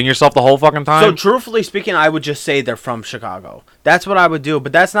explain yourself the whole fucking time. So truthfully speaking, I would just say they're from Chicago. That's what I would do,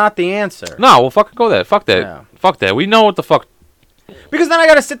 but that's not the answer. No, well, fucking go that. Fuck that. Yeah. Fuck that. We know what the fuck. Because then I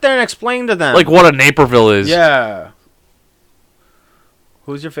gotta sit there and explain to them. Like what a Naperville is. Yeah.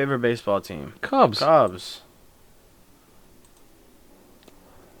 Who's your favorite baseball team? Cubs. Cubs.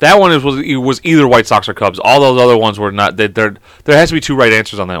 That one was either White Sox or Cubs. All those other ones were not. There has to be two right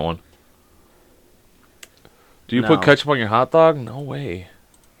answers on that one. Do you No. put ketchup on your hot dog? No way.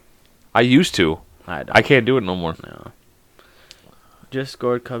 I used to. I don't. I can't do it no more. No. Just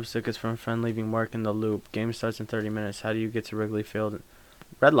scored Cubs tickets from a friend leaving work in the Loop. Game starts in 30 minutes. How do you get to Wrigley Field?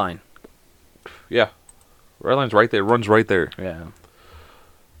 Red line. Yeah. Red line's right there. Runs right there. Yeah.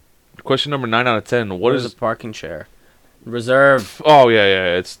 Question number 9 out of 10. What is a parking chair? Reserve. Oh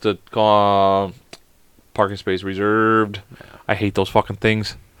yeah. It's the parking space reserved. Yeah. I hate those fucking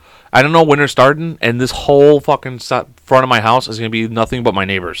things. I don't know when they're starting, and this whole fucking front of my house is gonna be nothing but my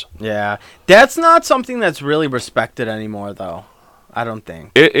neighbors. Yeah, that's not something that's really respected anymore, though. I don't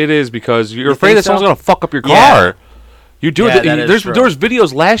think it is because you're You afraid think that someone's so? gonna fuck up your car. Yeah. You do Yeah, it. that is There true. was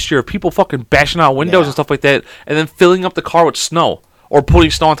videos last year of people fucking bashing out windows Yeah. and stuff like that, and then filling up the car with snow or putting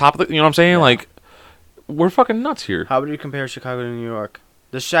snow on top of it. You know what I'm saying? Yeah. Like, we're fucking nuts here. How would you compare Chicago to New York?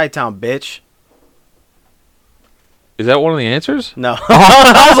 The Chi-Town, bitch. Is that one of the answers? No.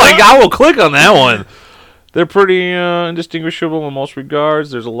 I was like, I will click on that one. They're pretty indistinguishable in most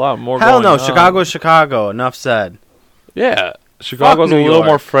regards. There's a lot more. Hell no. going on. Chicago's Chicago. Enough said. Yeah, Chicago's a New little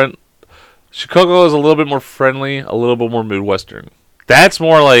York. more Chicago is a little bit more friendly, a little bit more Midwestern. That's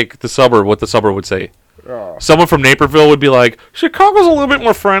more like the suburb. What the suburb would say. Oh. Someone from Naperville would be like, Chicago's a little bit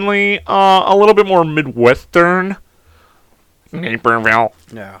more friendly, a little bit more Midwestern. Naperville.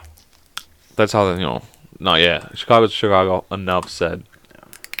 Yeah. That's how they, No, yeah. Chicago's Chicago. Enough said. Yeah.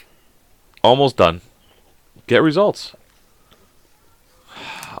 Almost done. Get results.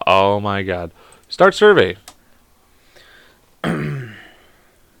 Oh my God. Start survey.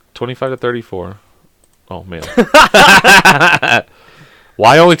 25 to 34. Oh, male.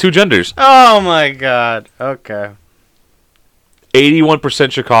 Why only 2 genders? Oh my God. Okay.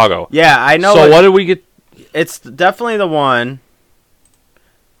 81% Chicago. Yeah, I know. So what did we get? It's definitely the one.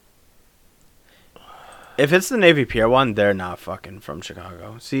 If it's the Navy Pier one, they're not fucking from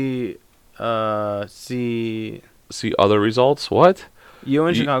Chicago. See other results? What? you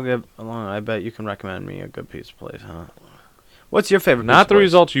in Chicago get along. I bet you can recommend me a good pizza place, huh? What's your favorite? Not pizza the place?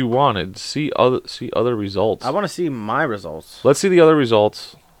 results you wanted. See other results. I want to see my results. Let's see the other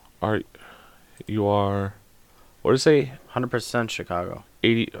results. You are? What did it say? 100% Chicago.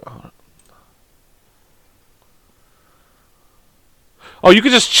 80. Oh, you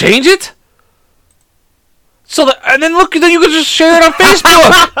could just change it. And then look, then you could just share it on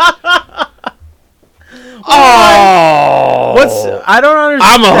Facebook. Oh, I don't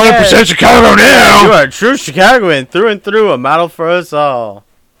understand. I'm 100% Chicago now. You are a true Chicagoan through and through, a model for us all.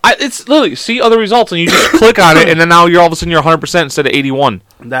 It's literally see other results, and you just click on it, and then now you're all of a sudden you're 100% instead of 81.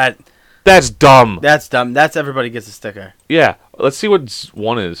 That's dumb. That's dumb. That's everybody gets a sticker. Yeah, let's see what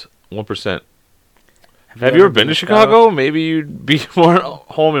 1 is. 1%. Have you ever been to Chicago? Maybe you'd be more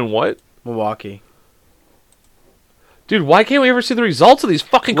home in what? Milwaukee. Dude, why can't we ever see the results of these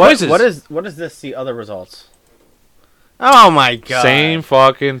fucking quizzes? What is this? See other results. Oh my God. Same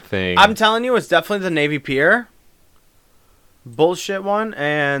fucking thing. I'm telling you, it's definitely the Navy Pier. Bullshit one.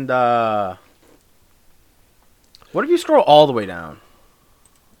 And what if you scroll all the way down?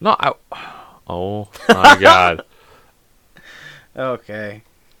 No, oh my God. Okay.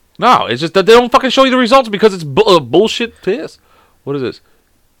 No, it's just that they don't fucking show you the results because it's bullshit piss. What is this?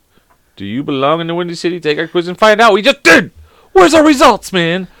 Do you belong in the Windy City? Take our quiz and find out. We just did. Where's our results,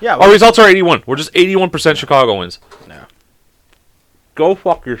 man? Yeah, our results are 81. We're just 81% Chicagoans. No. Go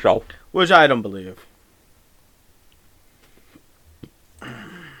fuck yourself. Which I don't believe.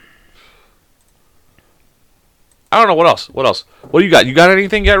 I don't know what else. What do you got? You got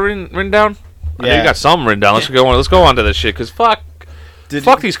anything written down? I know you got something written down. Let's go on to this shit. Cause fuck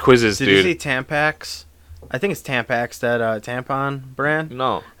these quizzes, dude. Did you see Tampax? I think it's Tampax, that tampon brand.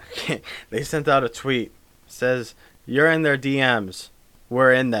 No. They sent out a tweet. It says, "You're in their DMs.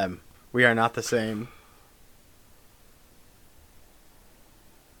 We're in them. We are not the same."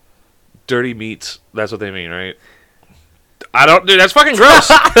 Dirty meats. That's what they mean, right? I don't, dude. That's fucking gross.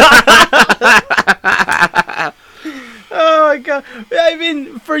 Oh my God! I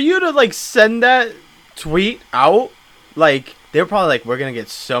mean, for you to send that tweet out, they're probably like, "We're gonna get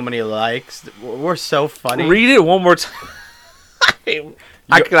so many likes. We're so funny." Read it one more time.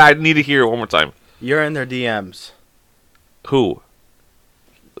 I need to hear it one more time. You're in their DMs. Who?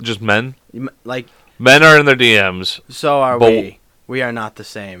 Just men? Men are in their DMs. So are we. We are not the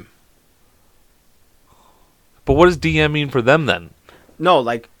same. But what does DM mean for them then? No,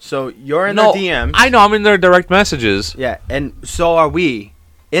 so you're in their DMs. I know, I'm in their direct messages. Yeah, and so are we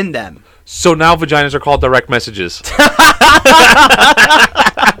in them. So now vaginas are called direct messages.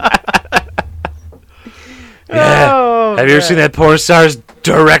 Yeah. Oh, have you ever seen that porn star's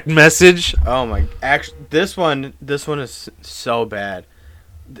direct message? Oh my! Actually, this one is so bad.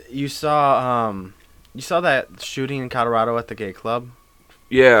 You saw that shooting in Colorado at the gay club?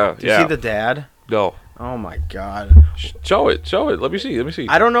 Yeah. Did you see the dad? No. Oh my God! Show it. Let me see.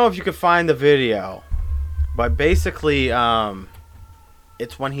 I don't know if you could find the video, but basically,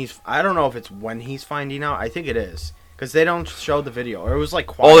 it's when he's. I don't know if it's when he's finding out. I think it is. Because they don't show the video. Or it was quiet.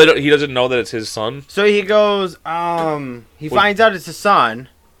 Oh, he doesn't know that it's his son? So he goes, he finds out it's his son.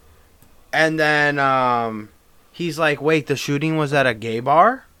 And then, he's like, wait, the shooting was at a gay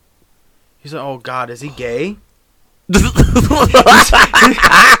bar? He's like, oh God, is he gay?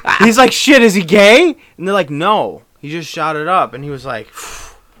 He's like, shit, is he gay? And they're like, no. He just shot it up. And he was like,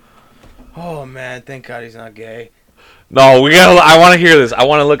 oh man, thank God he's not gay. No, I want to hear this. I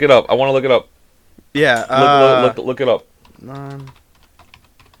want to look it up. Yeah. Look it up.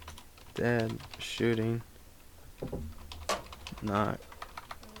 Dead shooting. Not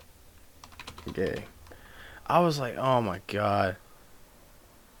gay. I was like, oh my god.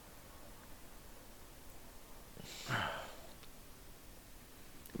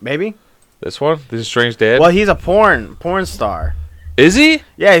 Maybe? This one? This is Strange Dad? Well, he's a porn star. Is he?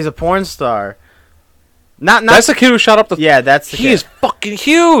 Yeah, he's a porn star. Not That's the kid who shot up the... Yeah, that's the He kid. is fucking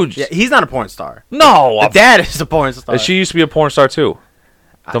huge. Yeah, he's not a porn star. No. The dad is a porn star. She used to be a porn star, too.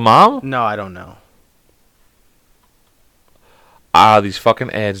 The mom? No, I don't know. These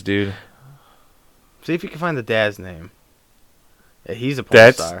fucking ads, dude. See if you can find the dad's name. Yeah, he's a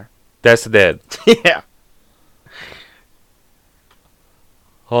porn star. That's the dad. Yeah.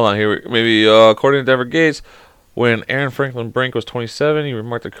 Hold on here. Maybe, according to Denver Gates, when Aaron Franklin Brink was 27, he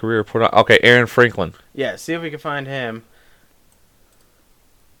remarked a career... Okay, Aaron Franklin. Yeah, see if we can find him.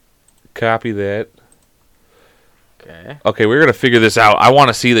 Copy that. Okay. Okay, we're going to figure this out. I want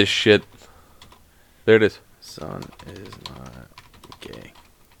to see this shit. There it is. Son is not gay.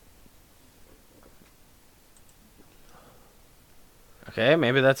 Okay,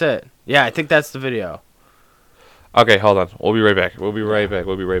 maybe that's it. Yeah, I think that's the video. Okay, hold on. We'll be right back. We'll be right back.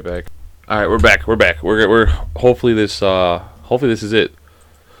 All right, we're back. We're hopefully this is it.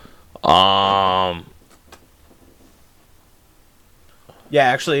 Yeah,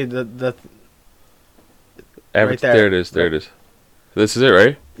 actually the right there it is. There it is. This is it,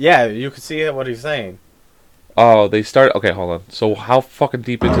 right? Yeah, you can see what he's saying. Oh, they start. Okay, hold on. So how fucking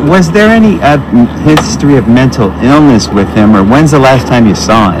deep into Was there any history of mental illness with him, or when's the last time you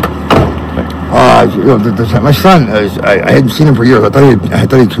saw him? My son, I hadn't seen him for years. I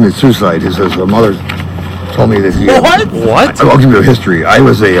thought he committed suicide. His mother told me that he... What? I'll give you a history. I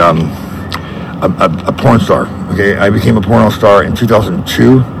was a porn star. Okay, I became a porno star in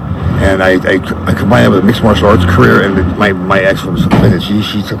 2002, and I combined it with a mixed martial arts career. And my ex was that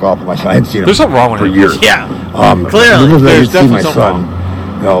she took off with my son. I hadn't seen him. There's something wrong with for him. years. Yeah, clearly. There's I didn't see my definitely son.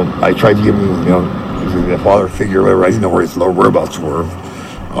 You know, I tried to give him, the father figure, or whatever. I didn't know where his whereabouts were.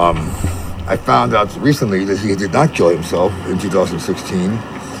 I found out recently that he did not kill himself in 2016.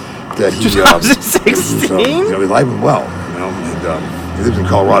 That he 2016? He's alive and well. And he lives in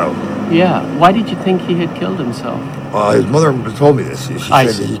Colorado. Yeah. Why did you think he had killed himself? His mother told me this. She said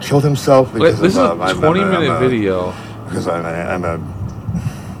that he killed himself because This is a I'm 20-minute video. Because I'm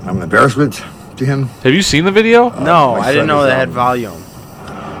an embarrassment to him. Have you seen the video? No, my I didn't son know is, they had volume.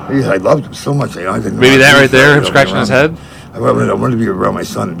 I loved him so much. I didn't Maybe know that he right was there, him around scratching his head? I wanted to be around my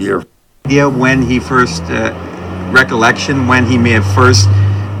son and be here. Yeah, when he first recollection when he may have first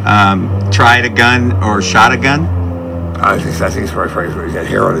tried a gun or shot a gun. I think it's probably he got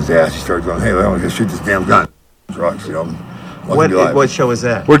hair on his ass. He started going, "Hey, I'm gonna shoot this damn gun." Drugs, What show was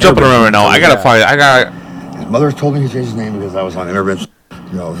that? We're jumping around right now. I gotta find. His mother told me to change his name because I was on intervention.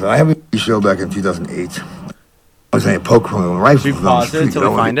 So I have a TV show back in 2008. I was in a poke with a rifle. We pause it until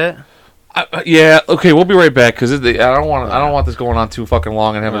we find it. Yeah. Okay, we'll be right back because I don't want this going on too fucking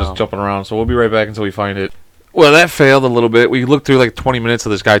long and having us jumping around. So we'll be right back until we find it. Well, that failed a little bit. We looked through like 20 minutes of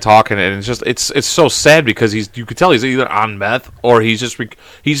this guy talking, and it's so sad because you could tell he's either on meth or he's just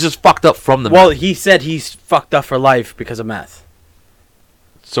fucked up from the Well, meth. he said he's fucked up for life because of meth.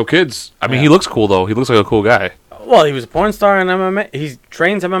 So kids, I mean, he looks cool though. He looks like a cool guy. Well, he was a porn star in MMA. He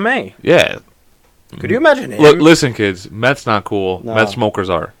trains MMA. Yeah. Could you imagine him? Listen, kids, meth's not cool. No. Meth smokers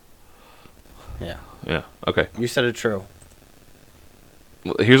are. Yeah. Yeah. Okay. You said it true.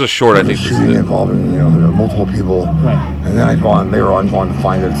 Here's a short. I think this is shooting it. involved in multiple people, and then later on to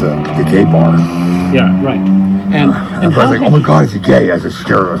find it's a gay bar. Yeah, right. And I was like, "Oh my God, is he gay?" I was just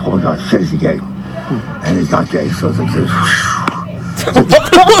scared. I was, "Oh my God, shit, is he gay?" And he's not gay, so it's like,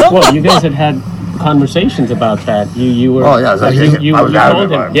 well, you guys had conversations about that. You were. Oh, yeah, I was you adamant told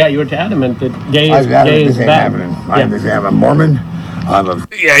about him. it. Yeah, you were adamant that gay I is was adamant gay this is ain't bad. happening. I'm a Mormon.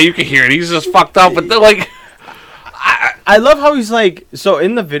 Yeah, you can hear it. He's just fucked up, but they're like. I love how he's like, so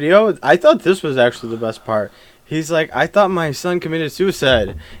in the video, I thought this was actually the best part. He's like, I thought my son committed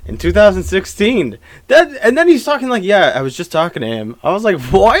suicide in 2016. And then he's talking like, yeah, I was just talking to him. I was like,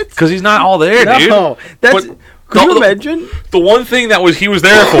 what? Because he's not all there, dude. No, that's. But Could you imagine? The one thing that he was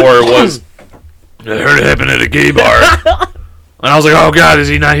there for was, I heard it happened at a gay bar. And I was like, oh God, is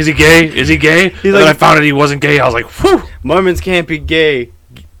he not? Is he gay? Is he gay? And then I found out he wasn't gay. I was like, whew. Mormons can't be gay.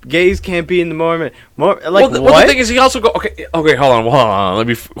 Gays can't be in the Mormon. What? Well, the thing is, he also okay, hold on. Let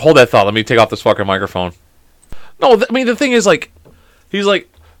me hold that thought. Let me take off this fucking microphone. No, I mean, the thing is, like, he's like,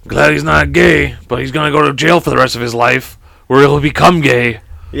 glad he's not gay, but he's gonna go to jail for the rest of his life, where he'll become gay.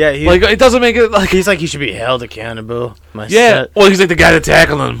 Yeah, like, it doesn't make it, like... He's like, he should be held accountable. Well, he's like the guy that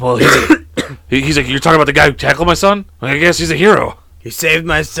tackled him. Well, he's like, you're talking about the guy who tackled my son? Well, I guess he's a hero. He saved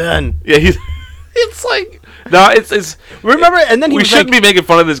my son. Yeah, it's like... No, it's Remember, and then he we was shouldn't like, be making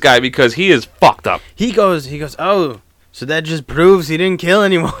fun of this guy because he is fucked up. he goes, oh, so that just proves he didn't kill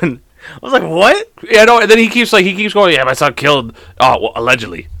anyone. I was like, what? Yeah, no, and then he keeps going, yeah, my son killed, well,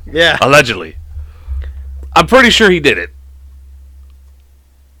 allegedly. Yeah. Allegedly. I'm pretty sure he did it.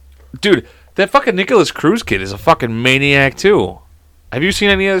 Dude, that fucking Nicholas Cruz kid is a fucking maniac, too. Have you seen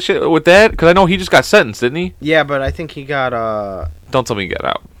any other shit with that? Because I know he just got sentenced, didn't he? Yeah, but I think he got, Don't tell me he got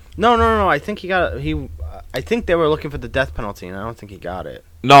out. No. I think I think they were looking for the death penalty, and I don't think he got it.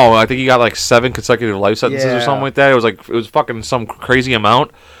 No, I think he got like 7 consecutive life sentences or Yeah. something like that. It was fucking some crazy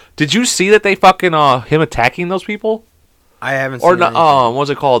amount. Did you see that they fucking, him attacking those people? I haven't seen Or not, anything. what's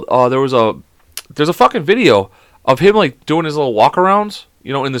it called? There's a fucking video of him like doing his little walkarounds,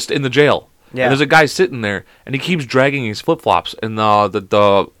 in the jail. Yeah. And there's a guy sitting there, and he keeps dragging his flip flops, and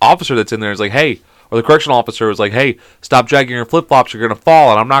the officer that's in there is like, hey, or the correctional officer is like, hey, stop dragging your flip flops, you're gonna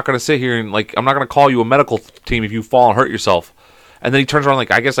fall, and I'm not gonna sit here and like I'm not gonna call you a medical team if you fall and hurt yourself. And then he turns around, like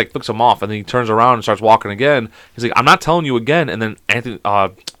I guess like flicks him off, and then he turns around and starts walking again. He's like, I'm not telling you again. And then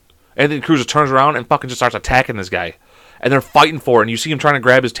Anthony Cruz turns around and fucking just starts attacking this guy. And they're fighting for it, and you see him trying to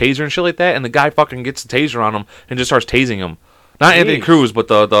grab his taser and shit like that, and the guy fucking gets the taser on him and just starts tasing him. Not Anthony Jeez. Cruz, but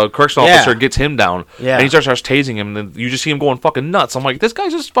the correctional Yeah. officer gets him down. Yeah. And he starts tasing him, and then you just see him going fucking nuts. I'm like, this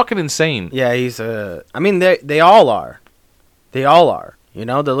guy's just fucking insane. Yeah, he's I mean, they all are. They all are. They're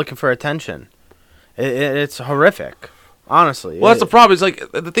looking for attention. It's horrific, honestly. Well, that's the problem. Is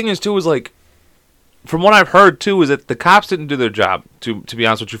like the thing is too is like, from what I've heard too is that the cops didn't do their job. To be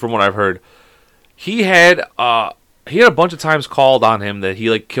honest with you, from what I've heard, he had a bunch of times called on him that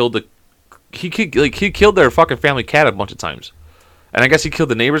he like killed he killed their fucking family cat a bunch of times, and I guess he killed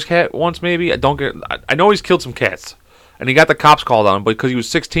the neighbor's cat once maybe. I know he's killed some cats, and he got the cops called on him, but because he was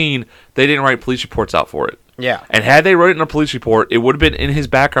 16, they didn't write police reports out for it. Yeah. And had they written a police report, it would have been in his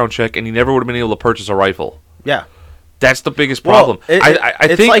background check, and he never would have been able to purchase a rifle. Yeah. That's the biggest Well, problem. it's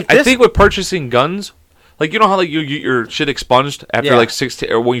I think with purchasing guns, like how like you get your shit expunged after Yeah. like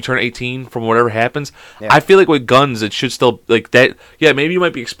 16 or when you turn 18 from whatever happens. Yeah. I feel like with guns, it should still like that. Yeah, maybe you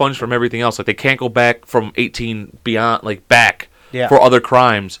might be expunged from everything else. Like they can't go back from 18 beyond like back Yeah. for other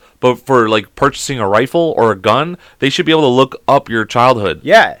crimes, but for like purchasing a rifle or a gun, they should be able to look up your childhood.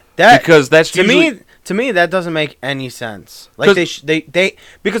 Yeah. That Because that's to usually, me. To me, that doesn't make any sense. Like they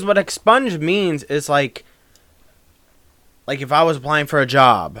because what expunge means is like if I was applying for a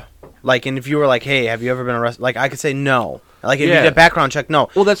job, like, and if you were like, hey, have you ever been arrested? Like, I could say no. Like, if you Yeah. did a background check, no.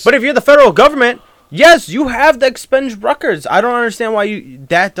 Well, that's- But if you're the federal government, yes, you have the expunged records. I don't understand why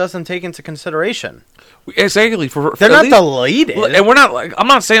that doesn't take into consideration. exactly for They're at not least- deleted. And we're not like I'm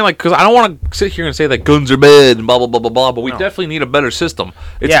not saying like because I don't want to sit here and say that guns are bad and blah blah blah blah blah. But we definitely need a better system.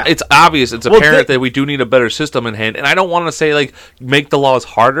 It's obvious. It's apparent that we do need a better system in hand. And I don't want to say like make the laws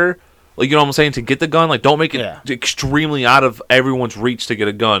harder. Like what I'm saying to get the gun. Like don't make it extremely out of everyone's reach to get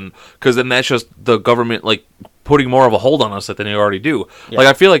a gun because then that's just the government like putting more of a hold on us than they already do. Yeah. Like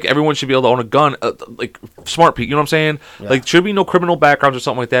I feel like everyone should be able to own a gun. Like smart people. You know what I'm saying? Yeah. Like should be no criminal backgrounds or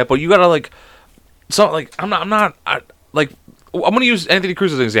something like that. But you gotta like. So like I'm gonna use Anthony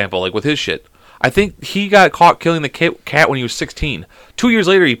Cruz as an example, like with his shit. I think he got caught killing the cat when he was 16. 2 years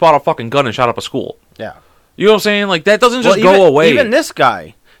later, he bought a fucking gun and shot up a school. Yeah. You know what I'm saying? Like that doesn't just Well, go away. Even this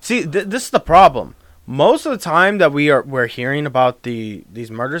guy. See, this is the problem. Most of the time that we're hearing about these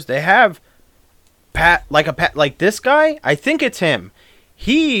murders, they have like this guy. I think it's him.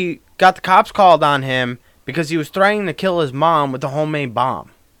 He got the cops called on him because he was threatening to kill his mom with a homemade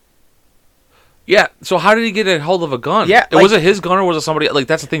bomb. Yeah. So how did he get a hold of a gun? Yeah, Was it his gun or was it somebody? Like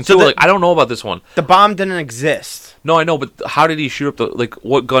that's the thing So too. Like I don't know about this one. The bomb didn't exist. No, I know, but how did he shoot up the? Like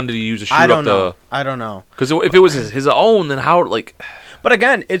what gun did he use to shoot I up don't the? know. I don't know. Because if it was his own, then how? Like. But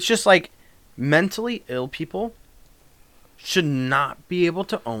again, it's just like mentally ill people should not be able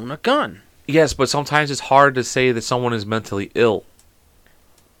to own a gun. Yes, but sometimes it's hard to say that someone is mentally ill.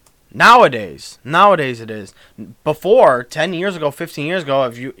 Nowadays it is. Before 10 years ago, 15 years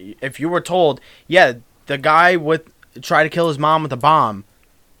ago, if you were told, yeah, the guy would try to kill his mom with a bomb,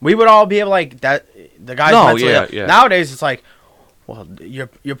 we would all be able like that. The guy's mentally ill. Yeah. Nowadays, it's like, well,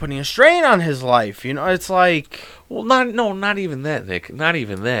 you're putting a strain on his life. It's like, Well, not even that, Nick. Not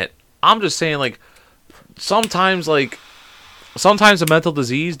even that. I'm just saying, like, sometimes a mental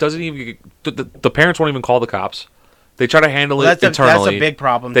disease doesn't even. The parents won't even call the cops. They try to handle it internally. That's a big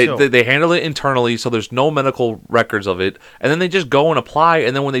problem, too. They handle it internally, so there's no medical records of it. And then they just go and apply,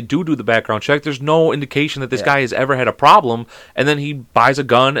 and then when they do the background check, there's no indication that this guy has ever had a problem. And then he buys a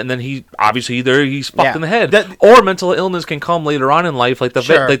gun, and then he obviously either he's fucked in the head. Or mental illness can come later on in life, like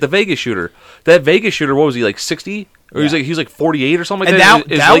the Vegas shooter. That Vegas shooter, what was he, like 60? Or he was like 48 or something like that?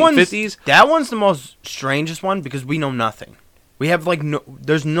 His late 50s? That one's the most strangest one because we know nothing. We have, like,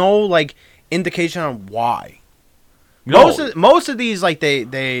 there's no, like, indication on why. No. Most of these, like,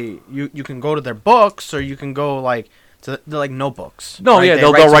 you can go to their books or you can go, like, to they're like notebooks. No, right? yeah,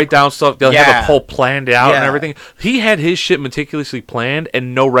 they'll write down stuff. They'll have a whole planned out and everything. He had his shit meticulously planned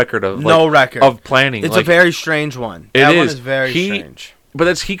and no record of planning. It's a very strange one. That one is very strange.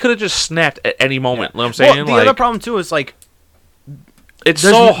 But he could have just snapped at any moment. You know what I'm saying? Well, the other problem too is like it's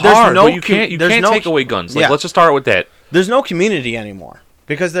so hard. But you can't take away guns. Like let's just start with that. There's no community anymore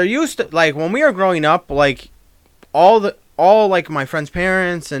because they're used to like when we were growing up, like all like my friends'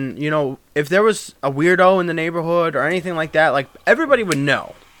 parents and if there was a weirdo in the neighborhood or anything like that, like everybody would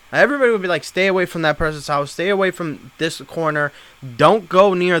know. Everybody would be like, stay away from that person's house, stay away from this corner, don't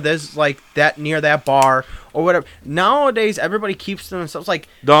go near this near that bar or whatever. Nowadays everybody keeps themselves like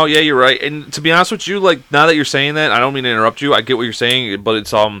no, yeah, you're right. And to be honest with you, like now that you're saying that, I don't mean to interrupt you, I get what you're saying, but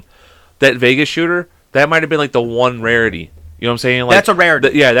it's that Vegas shooter, that might have been like the one rarity. You know what I'm saying? Like, that's a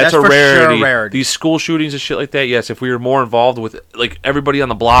rarity. That's a rarity. Sure rarity. These school shootings and shit like that, yes, if we were more involved with like everybody on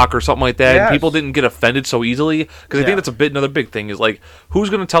the block or something like that, and people didn't get offended so easily, because I think that's another big thing is like,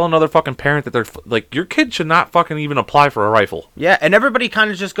 who's going to tell another fucking parent that they're like, your kid should not fucking even apply for a rifle? Yeah, and everybody kind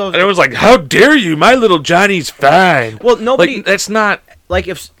of just goes. And it was like, how dare you? My little Johnny's fine. Well, nobody. Like, that's not like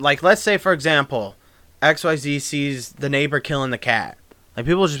if let's say for example, XYZ sees the neighbor killing the cat, like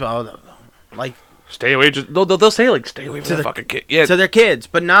people just like. Stay away. They'll say like, stay away from the fucking kid. Yeah, to their kids,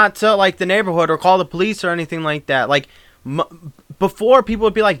 but not to like the neighborhood or call the police or anything like that. Like before, people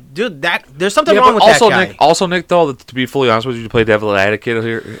would be like, "Dude, there's something wrong with that guy." Nick, though, to be fully honest with you, to play devil advocate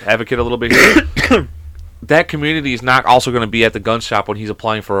a little bit here. That community is not also going to be at the gun shop when he's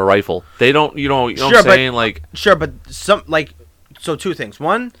applying for a rifle. They don't, you know what I'm saying? Like, sure, but so two things.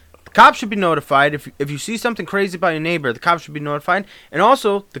 One. Cops should be notified. If you see something crazy about your neighbor, the cops should be notified, and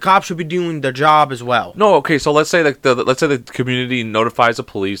also the cops should be doing their job as well. No, okay. So let's say the community notifies the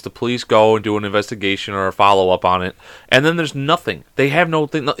police. The police go and do an investigation or a follow up on it, and then there's nothing. They have no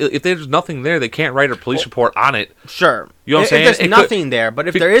thing. If there's nothing there, they can't write a police report on it. Sure, you know what I'm saying? If there's nothing there, but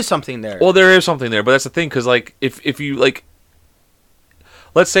if there is something there, well, there is something there. But that's the thing, because like if you like.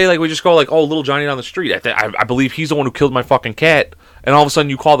 Let's say like we just go like, oh, little Johnny down the street. I believe he's the one who killed my fucking cat. And all of a sudden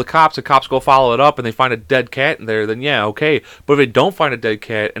you call the cops go follow it up, and they find a dead cat in there, then yeah, okay. But if they don't find a dead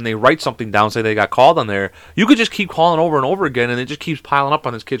cat and they write something down, say they got called on there, you could just keep calling over and over again, and it just keeps piling up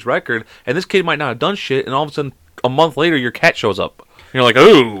on this kid's record, and this kid might not have done shit, and all of a sudden, a month later, your cat shows up. And you're like,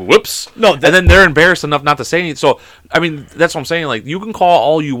 ooh, whoops. No, and then they're embarrassed enough not to say anything. So, I mean, that's what I'm saying. Like, you can call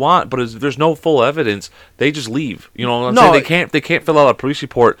all you want, but if there's no full evidence, they just leave. You know what I'm saying? They can't fill out a police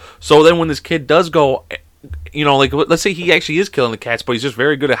report. So then when this kid does go... like, let's say he actually is killing the cats, but he's just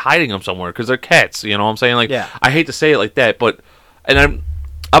very good at hiding them somewhere because they're cats. You know what I'm saying? Like, I hate to say it like that, but and I'm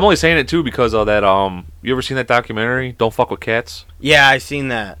only saying it too because of that. You ever seen that documentary? Don't Fuck with Cats. Yeah, I seen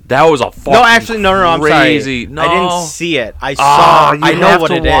that. That was a fucking I'm crazy. Sorry. No, I didn't see it. I saw. I know what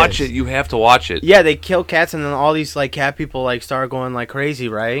it is. Watch it. You have to watch it. Yeah, they kill cats, and then all these like cat people like start going like crazy,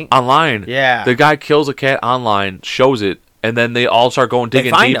 right? Online. Yeah. The guy kills a cat online, shows it. And then they all start going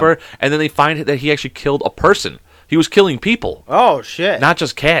digging deeper, and then they find that he actually killed a person. He was killing people. Oh shit! Not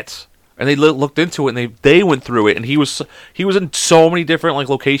just cats. And they looked into it, and they went through it, and he was in so many different like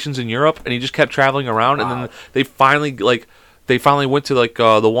locations in Europe, and he just kept traveling around. Wow. And then they finally went to like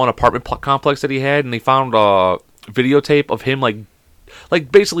the one apartment complex that he had, and they found a videotape of him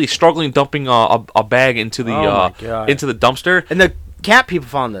like basically struggling dumping a bag into the dumpster. And the cat people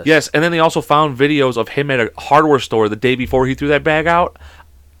found this. Yes, and then they also found videos of him at a hardware store the day before he threw that bag out,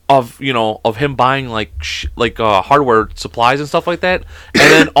 of him buying like hardware supplies and stuff like that.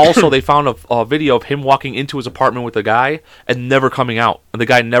 And then also they found a video of him walking into his apartment with a guy and never coming out, and the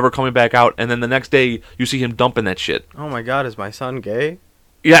guy never coming back out. And then the next day you see him dumping that shit. Oh my God, is my son gay?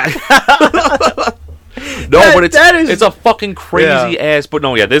 Yeah. No, but it's a fucking crazy ass. But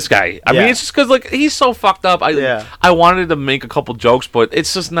no, this guy. I mean, it's just because like he's so fucked up. I wanted to make a couple jokes, but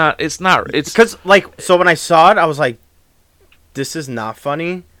it's just not. It's because like so when I saw it, I was like, this is not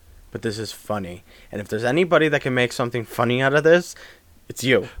funny, but this is funny. And if there's anybody that can make something funny out of this, It's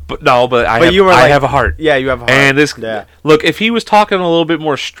you. But no, but I have a heart. Yeah, you have a heart. And this, yeah. Look, if he was talking a little bit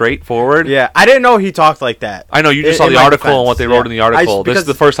more straightforward. Yeah, I didn't know he talked like that. I know, you just saw the article and what they wrote in the article. This is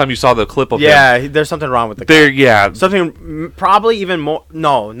the first time you saw the clip of him. Yeah, there's something wrong with the guy. Yeah. Something, probably even more,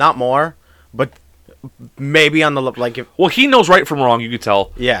 no, not more, but maybe on the, like... If, well, he knows right from wrong, you could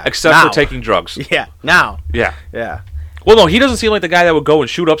tell. Yeah. Except for taking drugs. Yeah, now. Yeah. Yeah. Well, no, he doesn't seem like the guy that would go and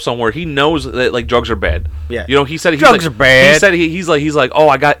shoot up somewhere. He knows that like drugs are bad. Yeah, you know, he said drugs are bad. He said he's like, oh,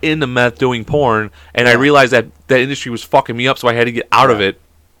 I got into meth doing porn, and I realized that industry was fucking me up, so I had to get out of it.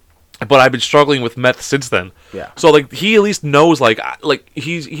 But I've been struggling with meth since then. Yeah. So like he at least knows like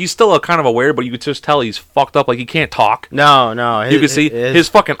he's still kind of aware, but you could just tell he's fucked up. Like he can't talk. No. You can see his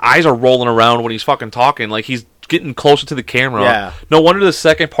fucking eyes are rolling around when he's fucking talking. Like he's getting closer to the camera. Yeah. No wonder the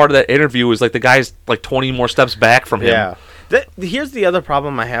second part of that interview is like the guy's like 20 more steps back from him. Yeah. Here's the other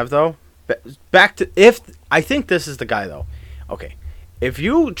problem I have though. Back to I think this is the guy though. Okay, if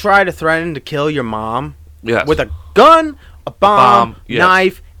you try to threaten to kill your mom with a gun, a bomb,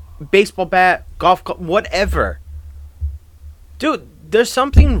 knife, baseball bat, golf club, whatever, dude, there's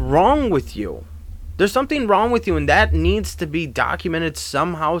something wrong with you. There's something wrong with you, and that needs to be documented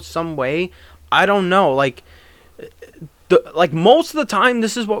somehow, some way. I don't know, like most of the time,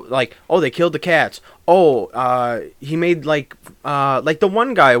 this is what they killed the cats. He made like the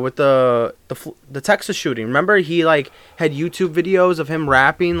one guy with the Texas shooting. Remember, he like had YouTube videos of him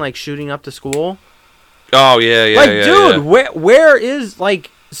rapping, like shooting up the school. Oh yeah. Dude, where is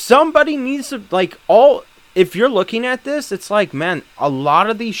like somebody needs to like all. If you're looking at this, it's like, man, a lot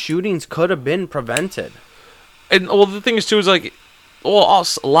of these shootings could have been prevented. And well, the thing is too is like, a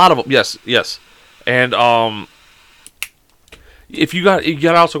lot of them, yes, and you got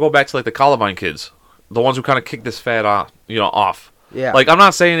to also go back to like the Columbine kids, the ones who kind of kicked this fad off. Yeah. Like I'm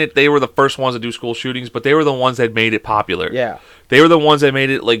not saying that they were the first ones to do school shootings, but they were the ones that made it popular. Yeah. They were the ones that made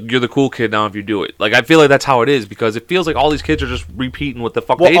it like you're the cool kid now if you do it. Like I feel like that's how it is because it feels like all these kids are just repeating what the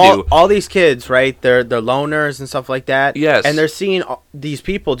fuck they do. All these kids, right? They're loners and stuff like that. Yes. And they're seeing these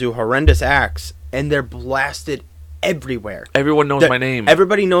people do horrendous acts, and they're blasted everywhere. Everyone knows my name.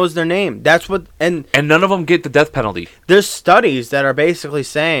 Everybody knows their name. That's what and none of them get the death penalty. There's studies that are basically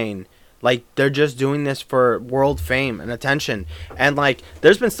saying like they're just doing this for world fame and attention. And like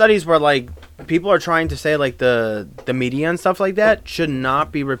there's been studies where like people are trying to say like the media and stuff like that should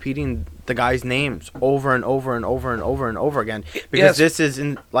not be repeating the guys' names over and over and over and over and over again because this is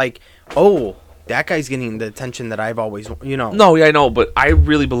in like that guy's getting the attention that I've always, No, yeah, I know, but I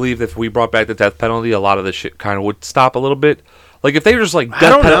really believe that if we brought back the death penalty, a lot of this shit kind of would stop a little bit. Like, if they were just like,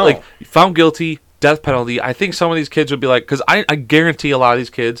 death penalty, like, found guilty, death penalty, I think some of these kids would be like, because I guarantee a lot of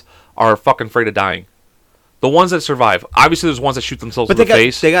these kids are fucking afraid of dying. The ones that survive. Obviously, there's ones that shoot themselves in the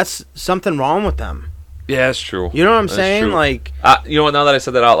face. They got something wrong with them. Yeah, that's true. You know what I'm saying? True. Like, you know what? Now that I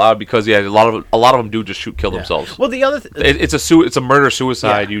said that out loud, because a lot of them do just kill themselves. Well, the other it's a murder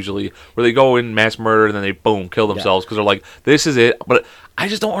suicide usually, where they go in mass murder and then they boom kill themselves because they're like, this is it. But I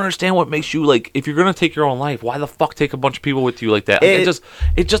just don't understand what makes you like, if you're gonna take your own life, why the fuck take a bunch of people with you like that? It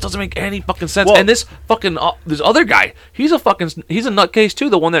just doesn't make any fucking sense. Well, and this fucking this other guy, he's a nutcase too.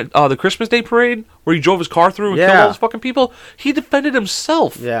 The one that the Christmas Day parade where he drove his car through and killed all those fucking people. He defended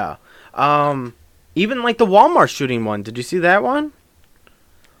himself. Yeah. Even like the Walmart shooting one. Did you see that one?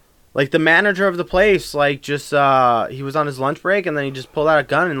 Like the manager of the place, like just he was on his lunch break and then he just pulled out a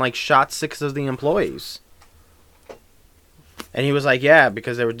gun and like shot 6 of the employees. And he was like, yeah,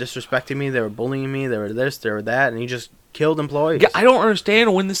 because they were disrespecting me, they were bullying me, they were this, they were that, and he just killed employees. Yeah, I don't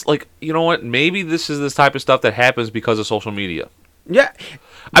understand when this, like, you know what? Maybe this is this type of stuff that happens because of social media. Yeah.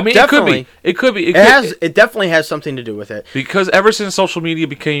 I mean, definitely. It could be. It definitely has something to do with it. Because ever since social media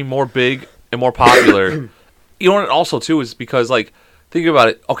became more big and more popular, you know what? Also, too, is because like think about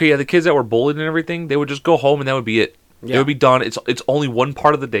it. Okay, yeah, the kids that were bullied and everything, they would just go home and that would be it. Yeah. It would be done. It's only one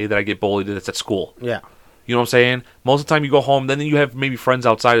part of the day that I get bullied, and it's at school. Yeah. You know what I'm saying? Most of the time you go home, then you have maybe friends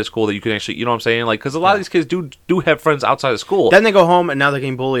outside of school that you can actually, you know what I'm saying? Like, because a lot of these kids do have friends outside of school. Then they go home and now they're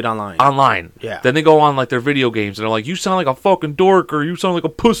getting bullied online. Yeah. Then they go on like their video games and they're like, you sound like a fucking dork or you sound like a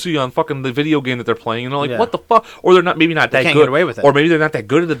pussy on fucking the video game that they're playing. And they're like, what the fuck? Or they're not that good. They can't get away with it. Or maybe they're not that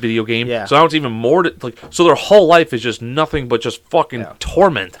good at the video game. Yeah. So now it's even more so their whole life is just nothing but just fucking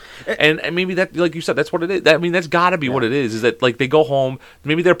torment. And maybe that, like you said, that's what it is. I mean, that's got to be what it is that like they go home,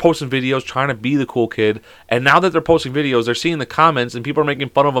 maybe they're posting videos trying to be the cool kid, and now that they're posting videos, they're seeing the comments, and people are making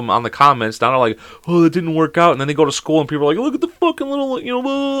fun of them on the comments. Now they're like, oh, that didn't work out. And then they go to school, and people are like, look at the fucking little,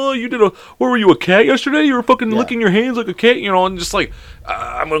 you did where were you, a cat yesterday? You were fucking licking your hands like a cat, and just like,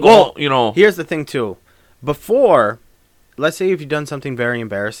 I'm going to go home, Here's the thing, too. Before, let's say if you've done something very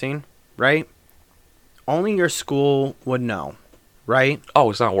embarrassing, right? Only your school would know. right? Oh,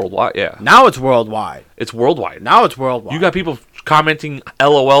 it's not worldwide. Yeah, Now it's worldwide. it's worldwide. Now it's worldwide. You got people commenting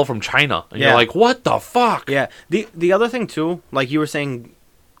LOL from China, and Yeah. you're like, what the fuck? Yeah. The other thing too, like you were saying,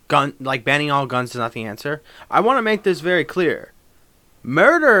 banning all guns is not the answer. I want to make this very clear.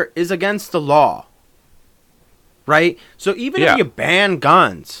 Murder is against the law. Right? So even Yeah. if you ban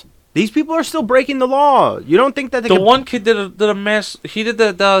guns, these people are still breaking the law. You don't think that they The could... one kid did a mass. He did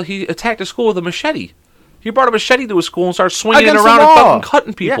he attacked a school with a machete. He brought a machete to a school and started swinging Against it the around and law. fucking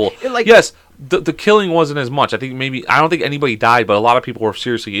cutting people. Yeah, Yes, the killing wasn't as much. I don't think anybody died, but a lot of people were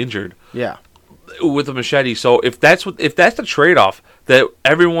seriously injured Yeah. with a machete. So if that's the trade off that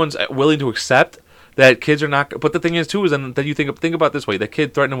everyone's willing to accept, that kids are not. But the thing is too is then you think about it this way: that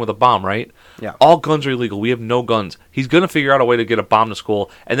kid threatened him with a bomb, right? Yeah. All guns are illegal. We have no guns. He's gonna figure out a way to get a bomb to school,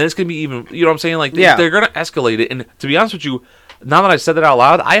 and then it's gonna be even. You know what I'm saying? Like Yeah. they're gonna escalate it. And to be honest with you, now that I said that out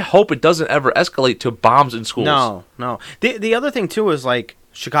loud, I hope it doesn't ever escalate to bombs in schools. No. The other thing too is like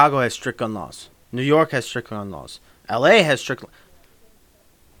Chicago has strict gun laws. New York has strict gun laws. LA has strict.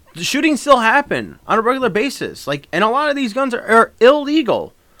 The shootings still happen on a regular basis. Like, and a lot of these guns are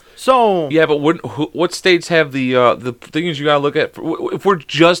illegal. So Yeah, but what states have the things you gotta look at if we're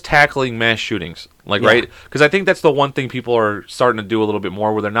just tackling mass shootings, like Yeah. right? Because I think that's the one thing people are starting to do a little bit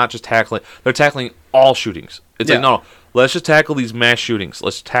more, where they're not just tackling, they're tackling all shootings. It's like Yeah. no, let's just tackle these mass shootings.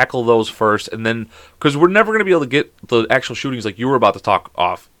 Let's tackle those first, and then because we're never gonna be able to get the actual shootings like you were about to talk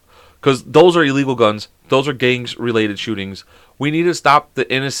off, because those are illegal guns, those are gangs related shootings. We need to stop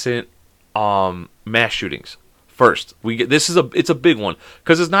the innocent mass shootings first. It's a big one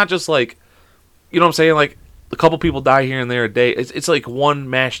because it's not just like, you know what I'm saying, like a couple people die here and there a day. It's like one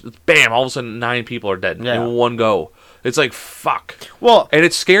mass, bam, all of a sudden 9 people are dead Yeah. in one go. It's like fuck. well, And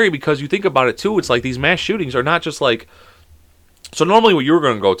it's scary because you think about it too. It's like these mass shootings are not just like. So normally what you were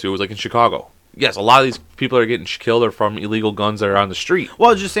going to go to is like in Chicago. Yes, a lot of these people that are getting killed are from illegal guns that are on the street.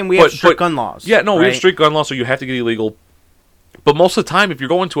 well, just saying we have strict gun laws. Yeah, no, we have right? strict gun laws, so you have to get illegal. But most of the time, if you're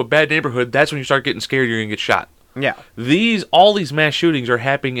going to a bad neighborhood, that's when you start getting scared you're going to get shot. Yeah. All these mass shootings are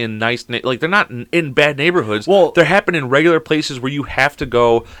happening in like they're not in bad neighborhoods. Well- they're happening in regular places where you have to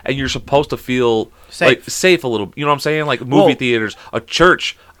go and you're supposed to feel Safe. like safe a little. You know what I'm saying? Like movie Well- theaters, a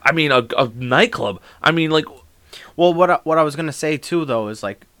church. I mean, a nightclub. I mean, like Well, what I was gonna say too, though, is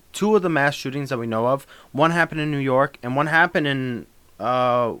like 2 of the mass shootings that we know of. One happened in New York, and one happened in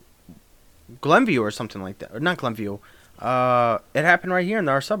Glenview or something like that. Or not Glenview. It happened right here in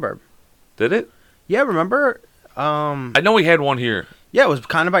our suburb. did it? Yeah, remember? I know we had one here, Yeah, it was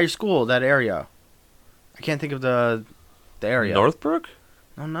kind of by your school, that area. I can't think of the area. Northbrook,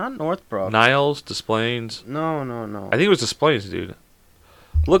 No, not Northbrook. Niles, Des Plaines. No. I think it was Des Plaines, dude.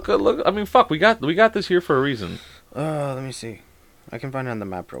 Look. I mean, fuck. We got this here for a reason. Let me see. I can find it on the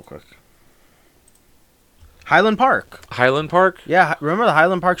map real quick. Highland Park. Highland Park Yeah, remember the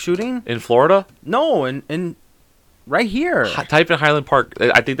Highland Park shooting? in Florida. No, in right here. Type in Highland Park.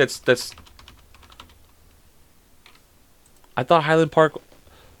 I think that's. I thought Highland Park.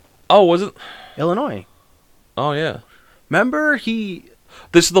 Oh, was it? Illinois. Oh yeah. Remember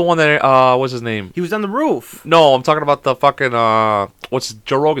This is the one that what's his name? he was on the roof. No, I'm talking about the fucking what's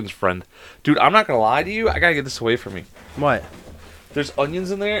Joe Rogan's friend. Dude, I'm not gonna lie to you. I gotta get this away from me. What? There's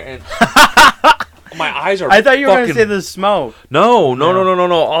onions in there, and my eyes are. I thought you were fucking... gonna say the smoke. No.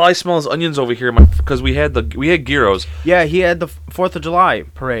 All I smell is onions over here, because we had gyros. Yeah, he had the 4th of July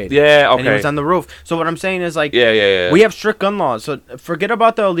parade. Yeah, okay. And he was on the roof. So what I'm saying is like, Yeah. we have strict gun laws. So forget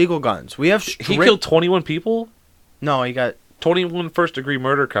about the illegal guns. We have strict... He killed 21 people. No, he got... 21 first-degree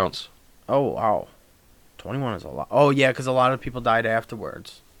murder counts. Oh, wow. 21 is a lot. Oh, yeah, because a lot of people died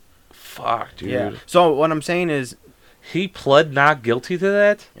afterwards. Fuck, dude. Yeah. So what I'm saying is... He pled not guilty to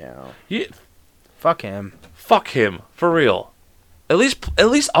that? Yeah. Fuck him. Fuck him. For real. At least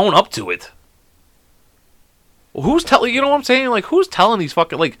own up to it. Who's telling... You know what I'm saying? Like, who's telling these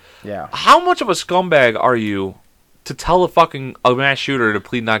fucking... Like, Yeah. how much of a scumbag are you to tell a mass shooter to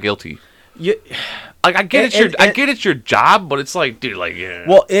plead not guilty? Like, I get it's your job, but it's like, dude, like, yeah.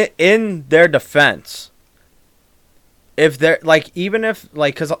 Well, in their defense, if they're like, even if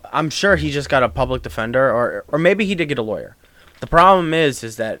like, because I'm sure he just got a public defender, or maybe he did get a lawyer. The problem is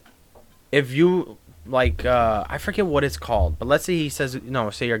that if you like, I forget what it's called, but let's say he says no,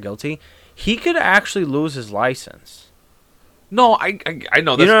 say you're guilty, he could actually lose his license. No, I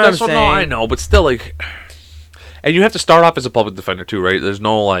know. You know what I'm No, saying? I know, but still, like... And you have to start off as a public defender, too, right? There's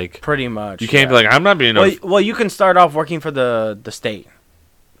no, like... Pretty much. You can't be like, I'm not being... Well, you can start off working for the state,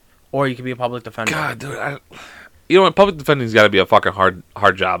 or you can be a public defender. God, dude, you know what? Public defending's got to be a fucking hard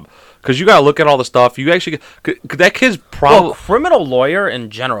job. Because you got to look at all the stuff. You actually... That kid's probably... Well, criminal lawyer in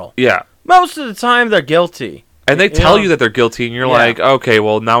general. Yeah. Most of the time, they're guilty. And they You tell know? you that they're guilty, and you're Yeah. like, okay,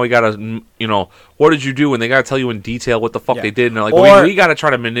 well, now we gotta, what did you do? And they gotta tell you in detail what the fuck Yeah. they did. And they're like, Or- we gotta try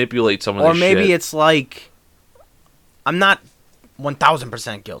to manipulate some of Or this maybe shit. it's like, I'm not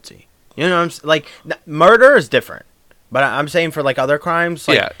 1,000% guilty. You know what I'm saying? Like, murder is different. But I'm saying for, like, other crimes,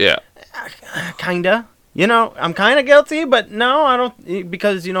 like, yeah. kinda. You know, I'm kind of guilty, but no, I don't,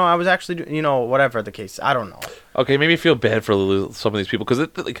 because, I was actually, whatever the case. I don't know. Okay, maybe I feel bad for some of these people, because,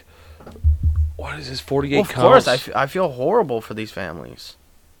 like, what is this, 48 Well, of counts? course, I feel horrible for these families.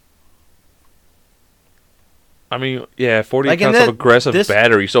 I mean, yeah, 48 Like, in counts of the- aggressive this-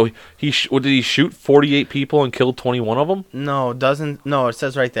 battery. So did he shoot 48 people and killed 21 of them? No, it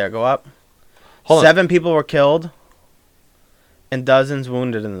says right there. Go up. Hold on. 7 people were killed and dozens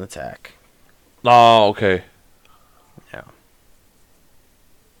wounded in the attack. Oh, okay. Yeah.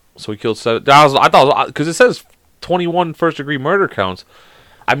 So he killed 7. I thought, because it says 21 first-degree murder counts.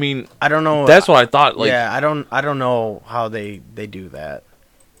 I mean, I don't know. that's what I thought. Like, yeah, I don't know how they do that.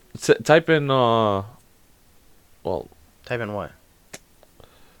 type in, well, Type in what?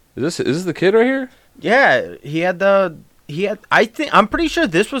 is this the kid right here? Yeah, I'm pretty sure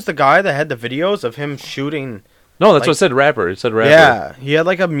this was the guy that had the videos of him shooting. No, that's Like- what it said, rapper. It said rapper. Yeah, he had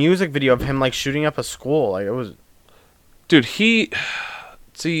like a music video of him like shooting up a school. Like it was. Dude,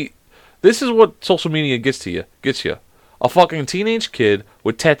 see, this is what social media gets you. A fucking teenage kid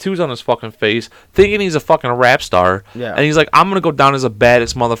with tattoos on his fucking face, thinking he's a fucking rap star. Yeah. And he's like, I'm gonna go down as the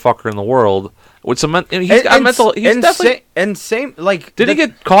baddest motherfucker in the world. With some, and he's got mental. He's definitely. Same like. Did he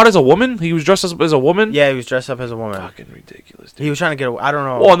get caught as a woman? He was dressed as a woman. Yeah, he was dressed up as a woman. Fucking ridiculous. Dude. He was trying to get away. I don't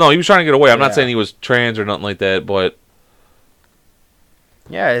know. Well, no, he was trying to get away. I'm not Yeah. saying he was trans or nothing like that, but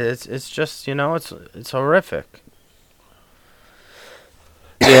Yeah, it's just it's horrific.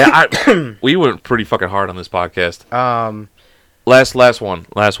 yeah, we went pretty fucking hard on this podcast. Last one,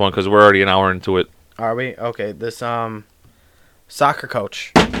 because we're already an hour into it. Are we okay? This soccer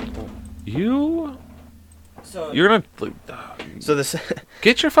coach. You're gonna So this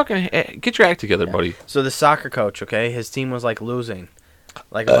get your act together, buddy. so the soccer coach. Okay, his team was like losing,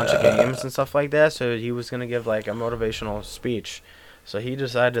 like a bunch of games and stuff like that. So he was gonna give like a motivational speech. So he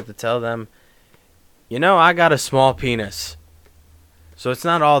decided to tell them, I got a small penis, so it's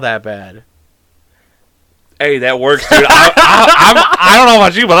not all that bad. Hey, that works, dude. I don't know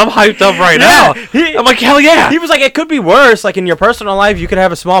about you, but I'm hyped up right now. I'm like, hell yeah. He was like, it could be worse. Like in your personal life, you could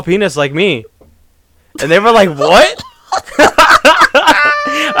have a small penis like me. And they were like, what?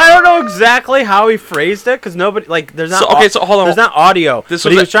 I don't know exactly how he phrased it because nobody there's not. So hold on. There's not audio. This but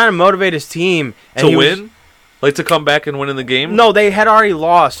was he was trying to motivate his team and to he win, was, like to come back and win in the game. no, they had already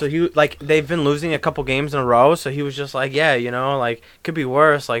lost. So he they've been losing a couple games in a row. So he was just like, yeah, could be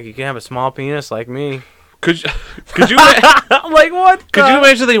worse. Like you can have a small penis like me. Could you? I'm like, what? Could you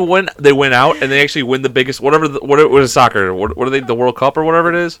imagine they win out and they actually win the biggest what is soccer? What are they, the World Cup or whatever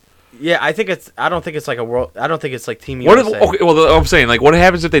it is? Yeah, I don't think it's like a world. I don't think it's like Team What USA. okay, well I'm saying, like, what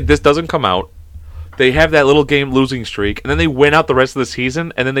happens if this doesn't come out? They have that little game losing streak, and then they win out the rest of the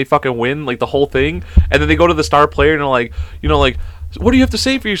season, and then they fucking win like the whole thing, and then they go to the star player and they're like, what do you have to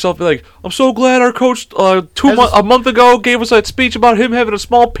say for yourself? Be like, I'm so glad our coach a month ago gave us that speech about him having a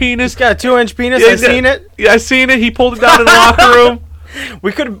small penis. He's got a 2-inch penis. Yeah, I've seen it. Yeah, I seen it. He pulled it down in the locker room.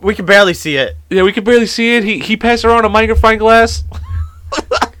 We could barely see it. Yeah, we could barely see it. He passed around a magnifying glass.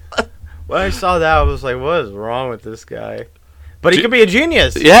 When I saw that, I was like, what is wrong with this guy? But he could be a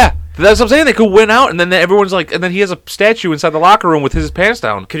genius. Yeah, that's what I'm saying. They could win out, and then everyone's like, and then he has a statue inside the locker room with his pants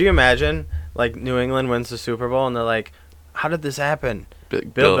down. Could you imagine, like, New England wins the Super Bowl, and they're like, how did this happen?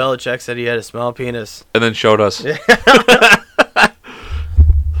 Big Bill Belichick said he had a small penis. And then showed us.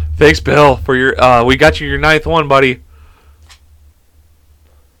 Thanks, Bill, for your. We got you your 9th one, buddy.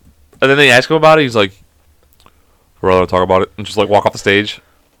 And then they ask him about it. He's like, "We're allowed to talk about it," and just like walk off the stage.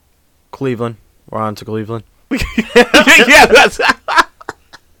 Cleveland. We're on to Cleveland. Yeah, that's what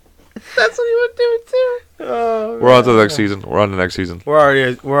he would do too. We're on to the next season. We're on to the next season. We're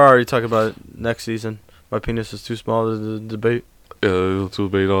already talking about next season. My penis is too small to debate. Yeah, it's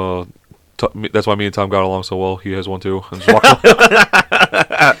that's why me and Tom got along so well. He has one too. And just walk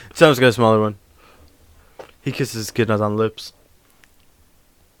away. Tom's got a smaller one. He kisses his kid on the lips.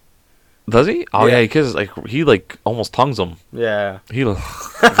 Does he? Oh Yeah. yeah, he kisses he almost tongues him. Yeah. He. Oh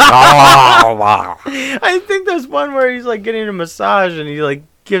wow. I think there's one where he's like getting a massage and he like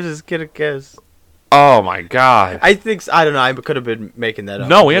gives his kid a kiss. Oh my god. I don't know. I could have been making that up.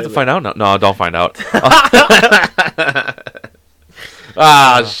 No, we have to find out now. No, don't find out.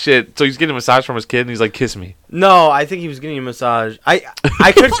 Shit. So he's getting a massage from his kid, and he's like, "Kiss me." No, I think he was getting a massage. I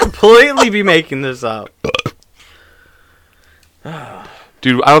could completely be making this up.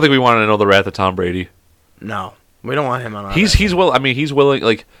 Dude, I don't think we want to know the wrath of Tom Brady. No, we don't want him on our He's willing.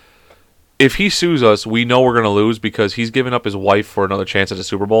 Like, if he sues us, we know we're gonna lose because he's giving up his wife for another chance at a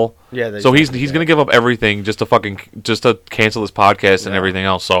Super Bowl. Yeah. So he's gonna give up everything just to cancel this podcast and everything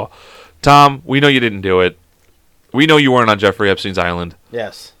else. So, Tom, we know you didn't do it. We know you weren't on Jeffrey Epstein's island.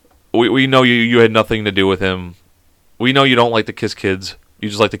 Yes. We know you had nothing to do with him. We know you don't like to kiss kids. You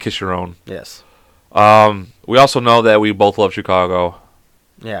just like to kiss your own. Yes. We also know that we both love Chicago.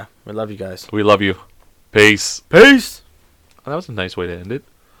 Yeah, we love you guys. We love you. Peace. Peace. Oh, that was a nice way to end it.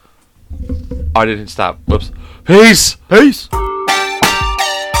 Oh, I didn't stop. Whoops. Peace. Peace.